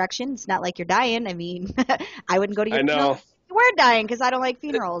in our direction. It's not like you're dying. I mean, I wouldn't go to your funeral if you were dying because I don't like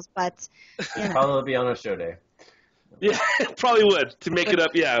funerals, but Probably be on a show day. Yeah, probably would to make it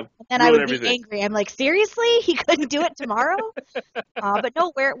up. Yeah, and I would be angry. I'm like, seriously, he couldn't do it tomorrow. But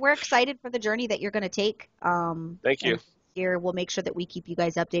no, we're excited for the journey that you're going to take. Thank you. Here, we'll make sure that we keep you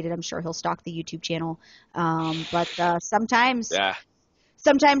guys updated. I'm sure he'll stalk the YouTube channel. But sometimes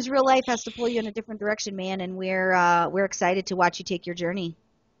real life has to pull you in a different direction, man. And we're excited to watch you take your journey.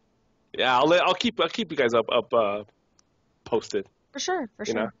 Yeah, I'll keep you guys up posted. For sure.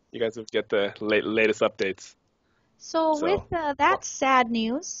 You guys will get the latest updates. So with that sad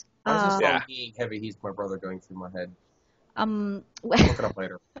news, being heavy, he's my brother going through my head. Look it up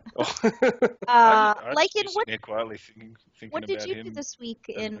later. Lycan, what did you do this week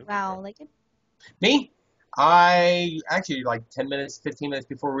in WoW, Lycan? Me? I actually 15 minutes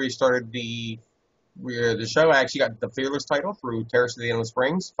before we started the show, I actually got the Fearless title through Terrace of the Endless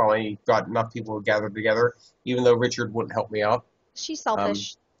Springs. Finally got enough people gathered together, even though Richard wouldn't help me out. She's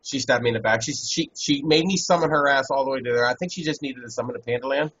selfish. She stabbed me in the back. She made me summon her ass all the way to there. I think she just needed to summon to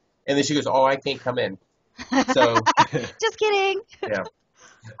Pandaland. And then she goes, "Oh, I can't come in." So just kidding. Yeah.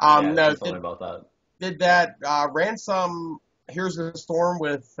 No. Sorry about that. Did that ran some Here's the Storm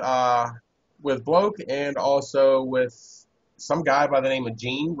with Bloke and also with some guy by the name of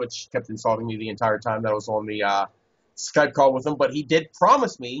Gene, which kept insulting me the entire time that I was on the Skype call with him. But he did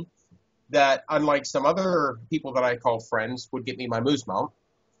promise me that, unlike some other people that I call friends, would get me my moose mount.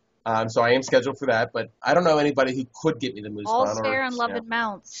 So I am scheduled for that, but I don't know anybody who could get me the moose mount. All's fair in love and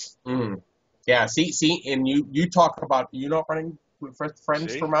mounts. Yeah, see, and you talk about you not running with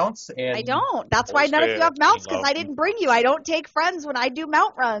friends for mounts, and I don't. That's why none of you have mounts, because I didn't bring you. I don't take friends when I do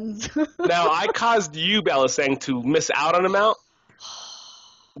mount runs. Now, I caused you, Balasang, to miss out on a mount.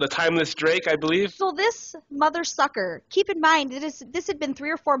 The Timeless Drake, I believe. So this mother sucker, keep in mind, this had been 3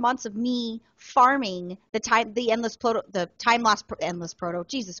 or 4 months of me farming the time lost proto.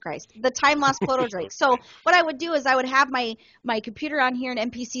 Jesus Christ, the time lost proto Drake. So what I would do is I would have my computer on here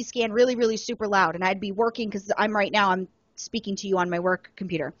and NPC scan really, really super loud, and I'd be working because I'm speaking to you on my work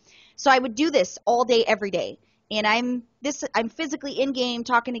computer. So I would do this all day, every day. And I'm physically in game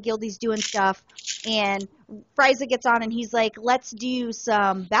talking to guildies, doing stuff, and Frysa gets on and he's like, "Let's do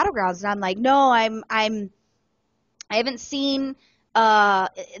some battlegrounds." And I'm like, "No, I haven't seen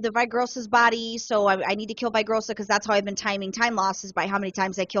the Vigrossa's body, so I need to kill Vigrossa because that's how I've been timing time losses by how many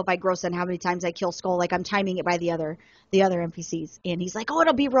times I kill Vigrossa and how many times I kill Skull. Like I'm timing it by the other NPCs. And he's like, oh,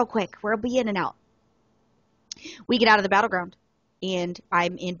 it'll be real quick. We'll be in and out. We get out of the battleground, and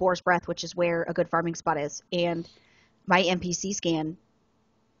I'm in Boar's Breath, which is where a good farming spot is. And my NPC scan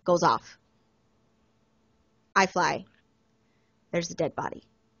goes off. I fly. There's a dead body.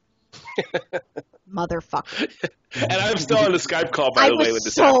 Motherfucker. And I'm still on the Skype call, by the way, when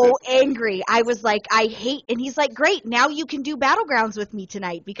this I was so happened. angry. I was like, I hate, and he's like, great, now you can do Battlegrounds with me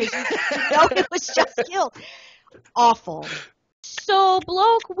tonight because you know it was just killed. Awful. So,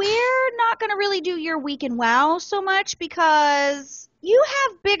 Bloke, we're not going to really do your week in WoW so much because you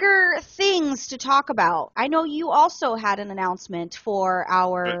have bigger things to talk about. I know you also had an announcement for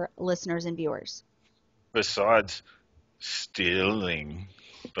our listeners and viewers. Besides stealing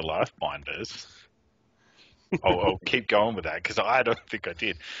the life binders, I'll keep going with that because I don't think I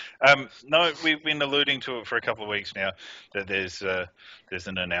did. No, we've been alluding to it for a couple of weeks now that there's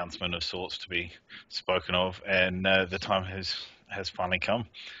an announcement of sorts to be spoken of, and the time has finally come.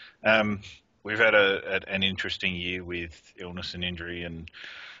 We've had an interesting year with illness and injury, and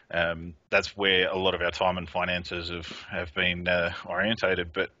that's where a lot of our time and finances have been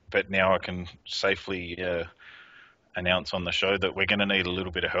orientated. But now I can safely announce on the show that we're going to need a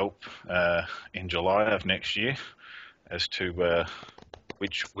little bit of help in July of next year as to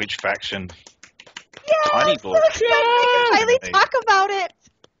which faction Tiny Bloke. Finally talk about it.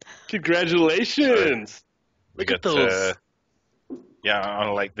 Congratulations. We Look at got, those. yeah,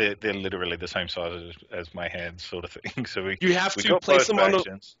 like they're literally the same size as my hands, sort of thing. So You have we to got place both them on the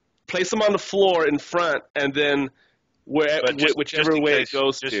factions. floor in front, and then But whichever in way case, it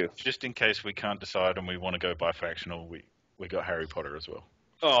goes to. just in case we can't decide and we want to go bi-factional, we got Harry Potter as well.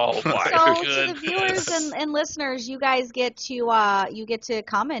 Oh my So goodness. to the viewers and listeners, you guys get to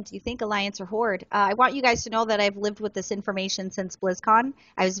comment. You think Alliance or Horde? I want you guys to know that I've lived with this information since BlizzCon.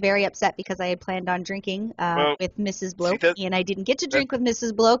 I was very upset because I had planned on drinking with Mrs. Bloke, and I didn't get to drink with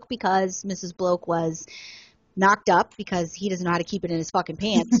Mrs. Bloke because Mrs. Bloke was knocked up because he doesn't know how to keep it in his fucking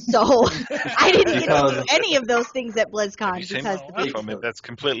pants. So I didn't get to do any of those things at BlizzCon You see because my wife? I mean, that's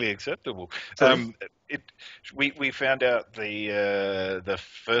completely acceptable. So- We found out the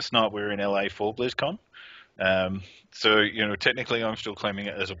first night we were in LA for BlizzCon. So technically I'm still claiming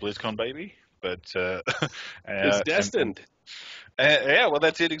it as a BlizzCon baby, but It's destined. yeah, well,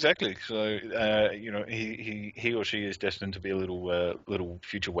 that's it exactly. So he or she is destined to be a little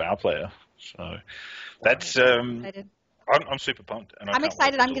future WoW player. So that's excited. I'm super pumped. And I'm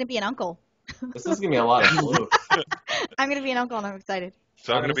excited. I'm going to be an uncle. This is gonna be a lot of blue. I'm going to be an uncle, and I'm excited.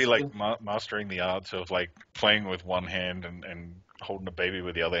 So I'm going to be like mastering the arts of like playing with one hand and holding a baby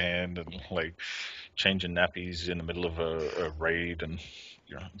with the other hand and like changing nappies in the middle of a raid, and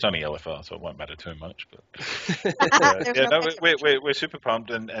it's only LFR, so it won't matter too much. But we're super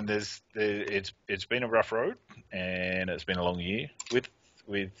pumped, and it's been a rough road, and it's been a long year with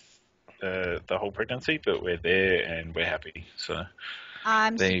the whole pregnancy, but we're there and we're happy. So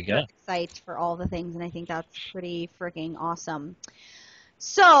I'm there you super go. excited for all the things, and I think that's pretty freaking awesome.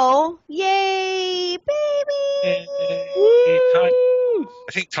 So, yay, baby! I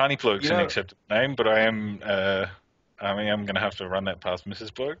think Tiny Bloke's an acceptable name, but I'm going to have to run that past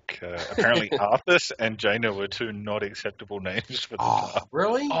Mrs. Bloke. Apparently, Arthas and Jaina were two not acceptable names for the title.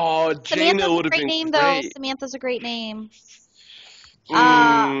 Really? Oh, Jaina Samantha's would a have great been name, great. though. Samantha's a great name.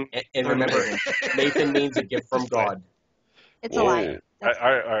 Mm, And remember, Nathan means a gift from God. It's a lie.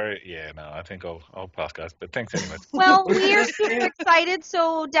 I think I'll pass, guys. But thanks anyway. Well, we're super excited,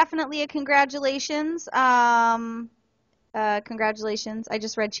 so definitely a congratulations. Congratulations. I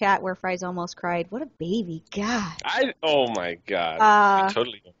just read chat where Frysa almost cried. What a baby. God. Oh my God. You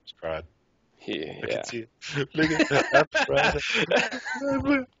totally almost cried. Yeah. Look at you. Look at that.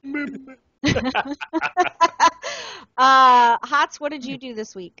 Hots, what did you do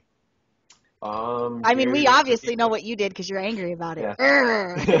this week? I mean, we created obviously a know what you did because you're angry about it.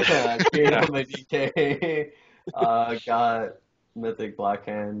 Yeah. Created my DK. Got Mythic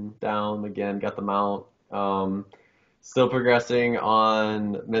Blackhand down again. Got the mount. Still progressing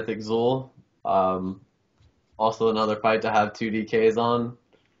on Mythic Zul. Also another fight to have 2 DKs on.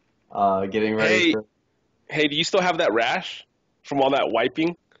 Getting ready for... Hey, do you still have that rash from all that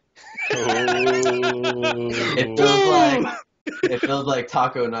wiping? It feels like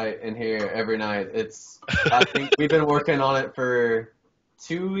taco night in here every night. I think we've been working on it for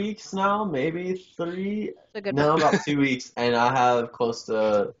 2 weeks now, maybe 3. No, about 2 weeks, and I have close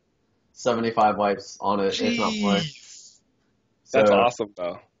to 75 wipes on it, if not more. That's awesome,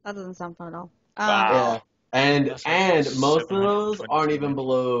 though. That doesn't sound fun at all. Wow. And That's like most of those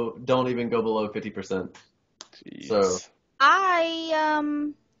 720. don't even go below 50%. So Jeez.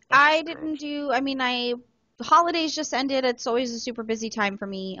 I didn't do. I mean, the holidays just ended. It's always a super busy time for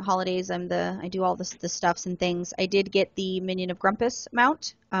me. Holidays. I do all the stuffs and things. I did get the Minion of Grumpus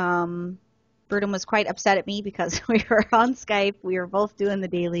mount. Bertha was quite upset at me because we were on Skype. We were both doing the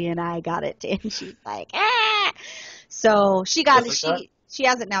daily, and I got it, and she's like, ah. So she got it. She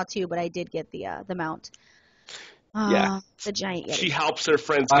has it now too, but I did get the mount. Yeah. The giant Yeti. She helps her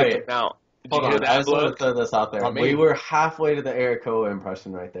friends get them out. Did hold you hear on, that, I just want to Bloke? throw this out there. I mean- We were halfway to the Erico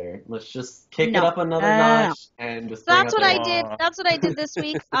impression right there. Let's just kick it No. up another No. notch and just. So that's bring what up I did. That's what I did this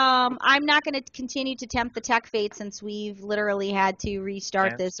week. I'm not going to continue to tempt the tech fate since we've literally had to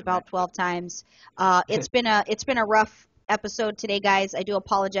restart this about 12 times. It's been a rough episode today, guys. I do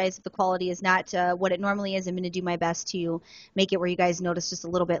apologize if the quality is not what it normally is. I'm going to do my best to make it where you guys notice just a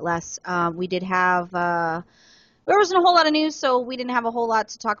little bit less. We did have there wasn't a whole lot of news, so we didn't have a whole lot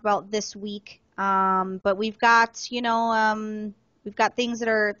to talk about this week. But we've got we've got things that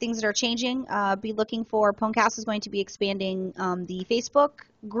are changing. Be looking for Pwnecast is going to be expanding the Facebook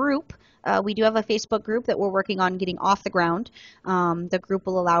group. We do have a Facebook group that we're working on getting off the ground. The group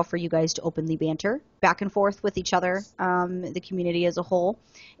will allow for you guys to openly banter back and forth with each other, the community as a whole.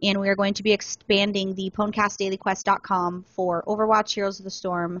 And we are going to be expanding the PwnecastDailyQuest.com for Overwatch, Heroes of the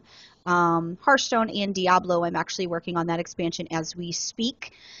Storm, Hearthstone, and Diablo. I'm actually working on that expansion as we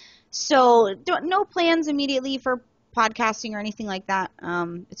speak. So no plans immediately for podcasting or anything like that.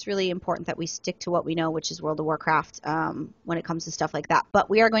 It's really important that we stick to what we know, which is World of Warcraft, when it comes to stuff like that. But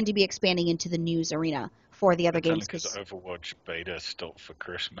we are going to be expanding into the news arena for the other games. Because Overwatch beta stopped for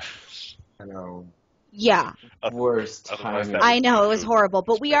Christmas. I know. Yeah. Worst Otherwise, timing. that I would know, be it was food horrible.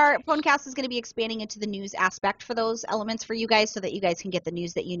 But perspective. Pwnecast is going to be expanding into the news aspect for those elements for you guys so that you guys can get the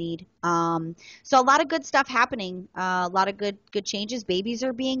news that you need. So a lot of good stuff happening. A lot of good changes. Babies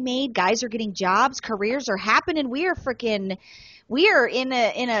are being made. Guys are getting jobs. Careers are happening.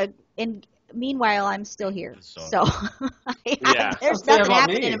 Meanwhile, I'm still here. So Yeah. there's Say nothing about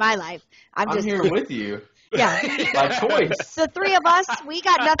happening me. in my life. I'm just here with you. Yeah. By choice. The three of us, we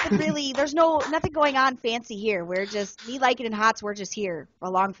got nothing really. There's nothing going on fancy here. We're just me liking and hots. We're just here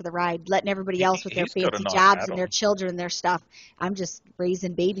along for the ride, letting everybody else with their He's got a fancy nice jobs hat and their on. children and their stuff. I'm just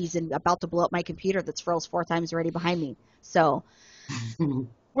raising babies and about to blow up my computer that's froze 4 times already behind me. So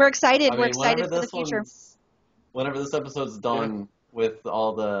we're excited. We're excited for the future. Whenever this episode's done with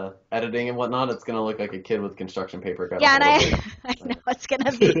all the editing and whatnot, it's gonna look like a kid with construction paper. Yeah, and I know it's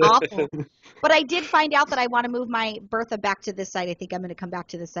gonna be awful. But I did find out that I want to move my Bertha back to this side. I think I'm gonna come back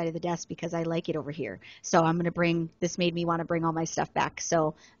to this side of the desk because I like it over here. So I'm gonna this made me want to bring all my stuff back.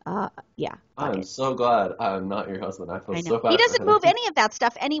 So yeah. I'm so glad I'm not your husband. I feel I know. so bad. He for doesn't him. move any of that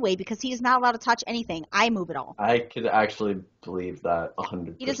stuff anyway because he's not allowed to touch anything. I move it all. I could actually believe that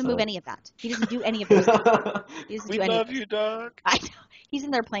 100%. He doesn't move any of that. He doesn't do any of those things. He doesn't We do any of love those. you, dog. I know. He's in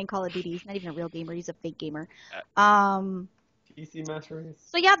there playing Call of Duty. He's not even a real gamer. He's a fake gamer. PC Master Race.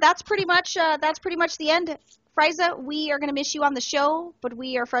 So yeah, that's pretty much the end. Frysa, we are gonna miss you on the show, but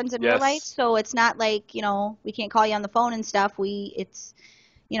we are friends in real Yes. life, so it's not like we can't call you on the phone and stuff. We'll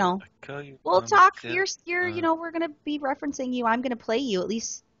talk. You're we're gonna be referencing you. I'm gonna play you at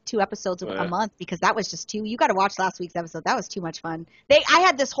least 2 episodes a month because that was just 2. You got to watch last week's episode. That was too much fun. I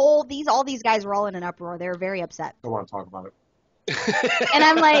had all these guys were all in an uproar. They were very upset. Don't want to talk about it. And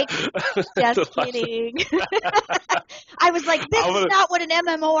I'm like, just kidding. I was like, this is not what an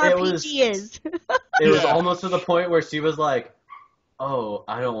MMORPG is. It was almost to the point where she was like, "Oh,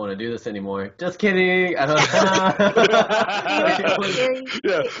 I don't want to do this anymore." Just kidding. I don't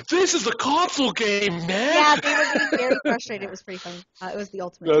Yeah, this is a console game, man. Yeah, they were getting very frustrated. It was pretty funny. It was the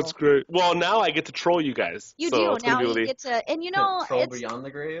ultimate. That's troll. great. Well, now I get to troll you guys. You so do it's gonna now. be You really... get to, and Troll it's Beyond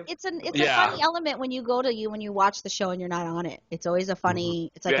the Grave. it's a Yeah. funny element when you when you watch the show and you're not on it. It's always a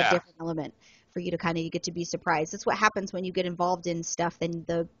funny. It's like Yeah. a different element for you to you get to be surprised. That's what happens when you get involved in stuff. Then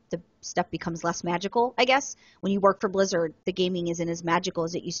the stuff becomes less magical. I guess when you work for Blizzard, the gaming isn't as magical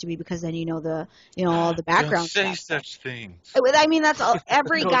as it used to be because then all the background Don't say stuff. such things. I mean, that's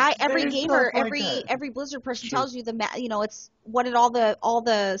every Don't guy, say every stuff gamer, like that. every Blizzard person tells you it's what did all the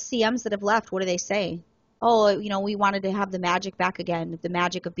CMs that have left? What do they say? Oh, we wanted to have the magic back again, the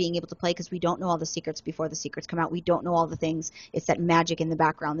magic of being able to play because we don't know all the secrets before the secrets come out. We don't know all the things. It's that magic in the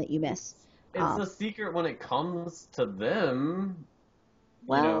background that you miss. It's a secret when it comes to them.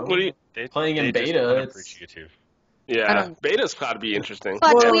 Well, What do you... Playing in They just beta, weren't it's- appreciative. I Yeah, don't- beta's got to be interesting.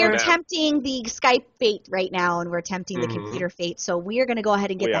 but Well, we are yeah. tempting the Skype fate right now, and we're tempting the Mhm. computer fate. So we are going to go ahead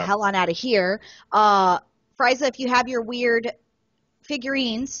and get We the are. hell on out of here. Frysa, if you have your weird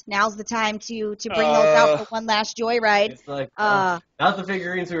figurines, now's the time to bring those out for one last joyride. It's like not the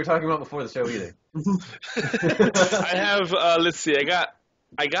figurines we were talking about before the show either. I have. Let's see. I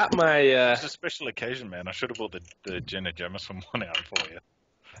got my. It's a special occasion, man. I should have brought the Jenna Jameson one out for you.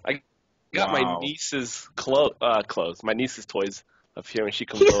 I got my niece's clothes. My niece's toys up here when she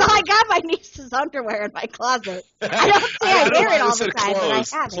comes He's over. I got my niece's underwear in my closet. I don't say I wear it all the time, but I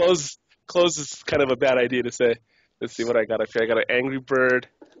have it. Clothes is kind of a bad idea to say. Let's see what I got up here. I got an Angry Bird.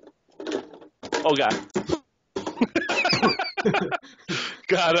 Oh, God.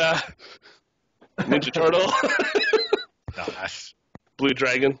 Got a Ninja Turtle. Nice. Blue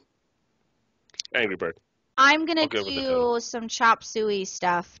Dragon. Angry Bird. I'm going to do some chop suey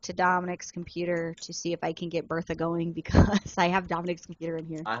stuff to Dominic's computer to see if I can get Bertha going because I have Dominic's computer in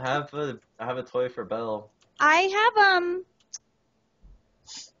here. I have a toy for Belle. I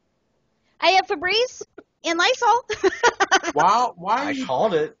have Febreze and Lysol. Why are I you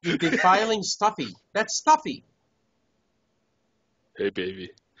called it. defiling Stuffy? That's Stuffy. Hey, baby.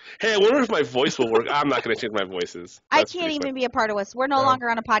 Hey, I wonder if my voice will work. I'm not going to change my voices. I can't even be a part of us. We're no longer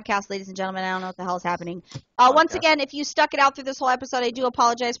on a podcast, ladies and gentlemen. I don't know what the hell is happening. Once again, if you stuck it out through this whole episode, I do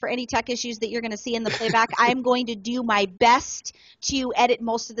apologize for any tech issues that you're going to see in the playback. I'm going to do my best to edit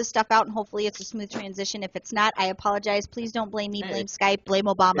most of this stuff out, and hopefully it's a smooth transition. If it's not, I apologize. Please don't blame me, blame Skype, blame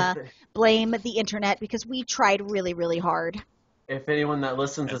Obama, blame the internet, because we tried really, really hard. If anyone that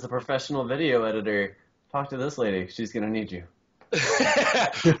listens is a professional video editor, talk to this lady. She's going to need you. Whoa.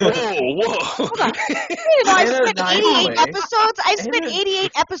 Hold on. I've spent 88 episodes. I've spent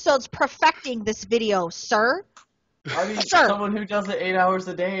 88 episodes perfecting this video, sir. I mean, Sir. someone who does it 8 hours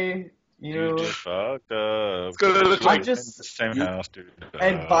a day, You just fucked up. It's gonna look I like just the same house, dude.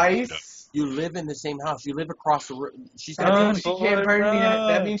 advice. You live in the same house. You live across the room. She's That got means she can't burn me.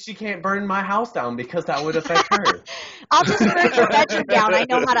 That means she can't burn my house down because that would affect her. I'll just burn your bedroom down. I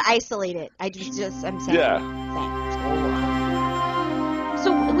know how to isolate it. I'm saying. Yeah.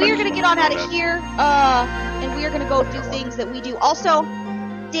 So we are going to get on out of here, and we are going to go do things that we do. Also,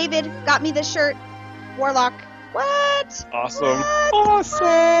 David got me this shirt. Warlock. What? Awesome. What?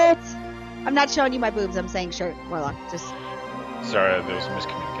 Awesome. I'm not showing you my boobs. I'm saying shirt. Warlock. Just. Sorry, there was a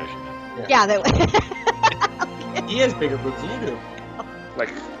miscommunication there. Yeah. That. He has bigger boobs than you do. Like,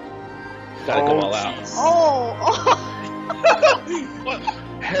 gotta go all out. Oh.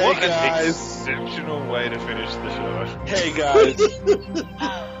 Hey, What guys. an exceptional way to finish the show. Hey, guys.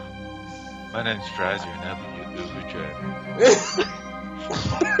 My name's Frysa and I'll be your Uber driver.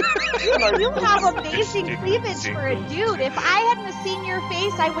 You have amazing cleavage for a dude. If I hadn't have seen your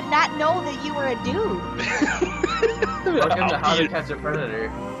face, I would not know that you were a dude. Welcome to How to Catch a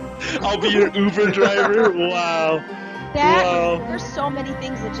Predator. I'll be your Uber driver. Wow. There's so many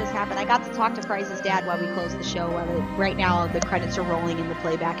things that just happened. I got to talk to Frysa's dad while we closed the show. Right now, the credits are rolling in the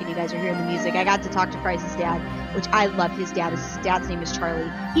playback, and you guys are hearing the music. I got to talk to Frysa's dad, which I love his dad. His dad's name is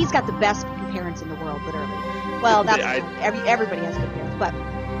Charlie. He's got the best parents in the world, literally. Well, that's everybody has good parents, but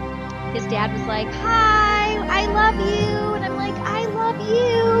his dad was like, "Hi, I love you," and I'm like, "I love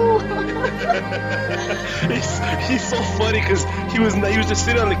you." he's so funny because he was just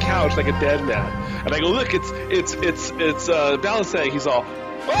sitting on the couch like a dead man, and I go, "Look, it's Balancing." He's all,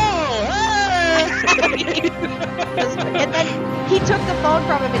 "Oh, hey!" And then he took the phone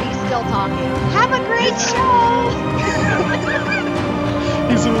from him, and he's still talking. Have a great show.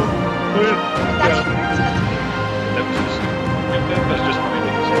 He's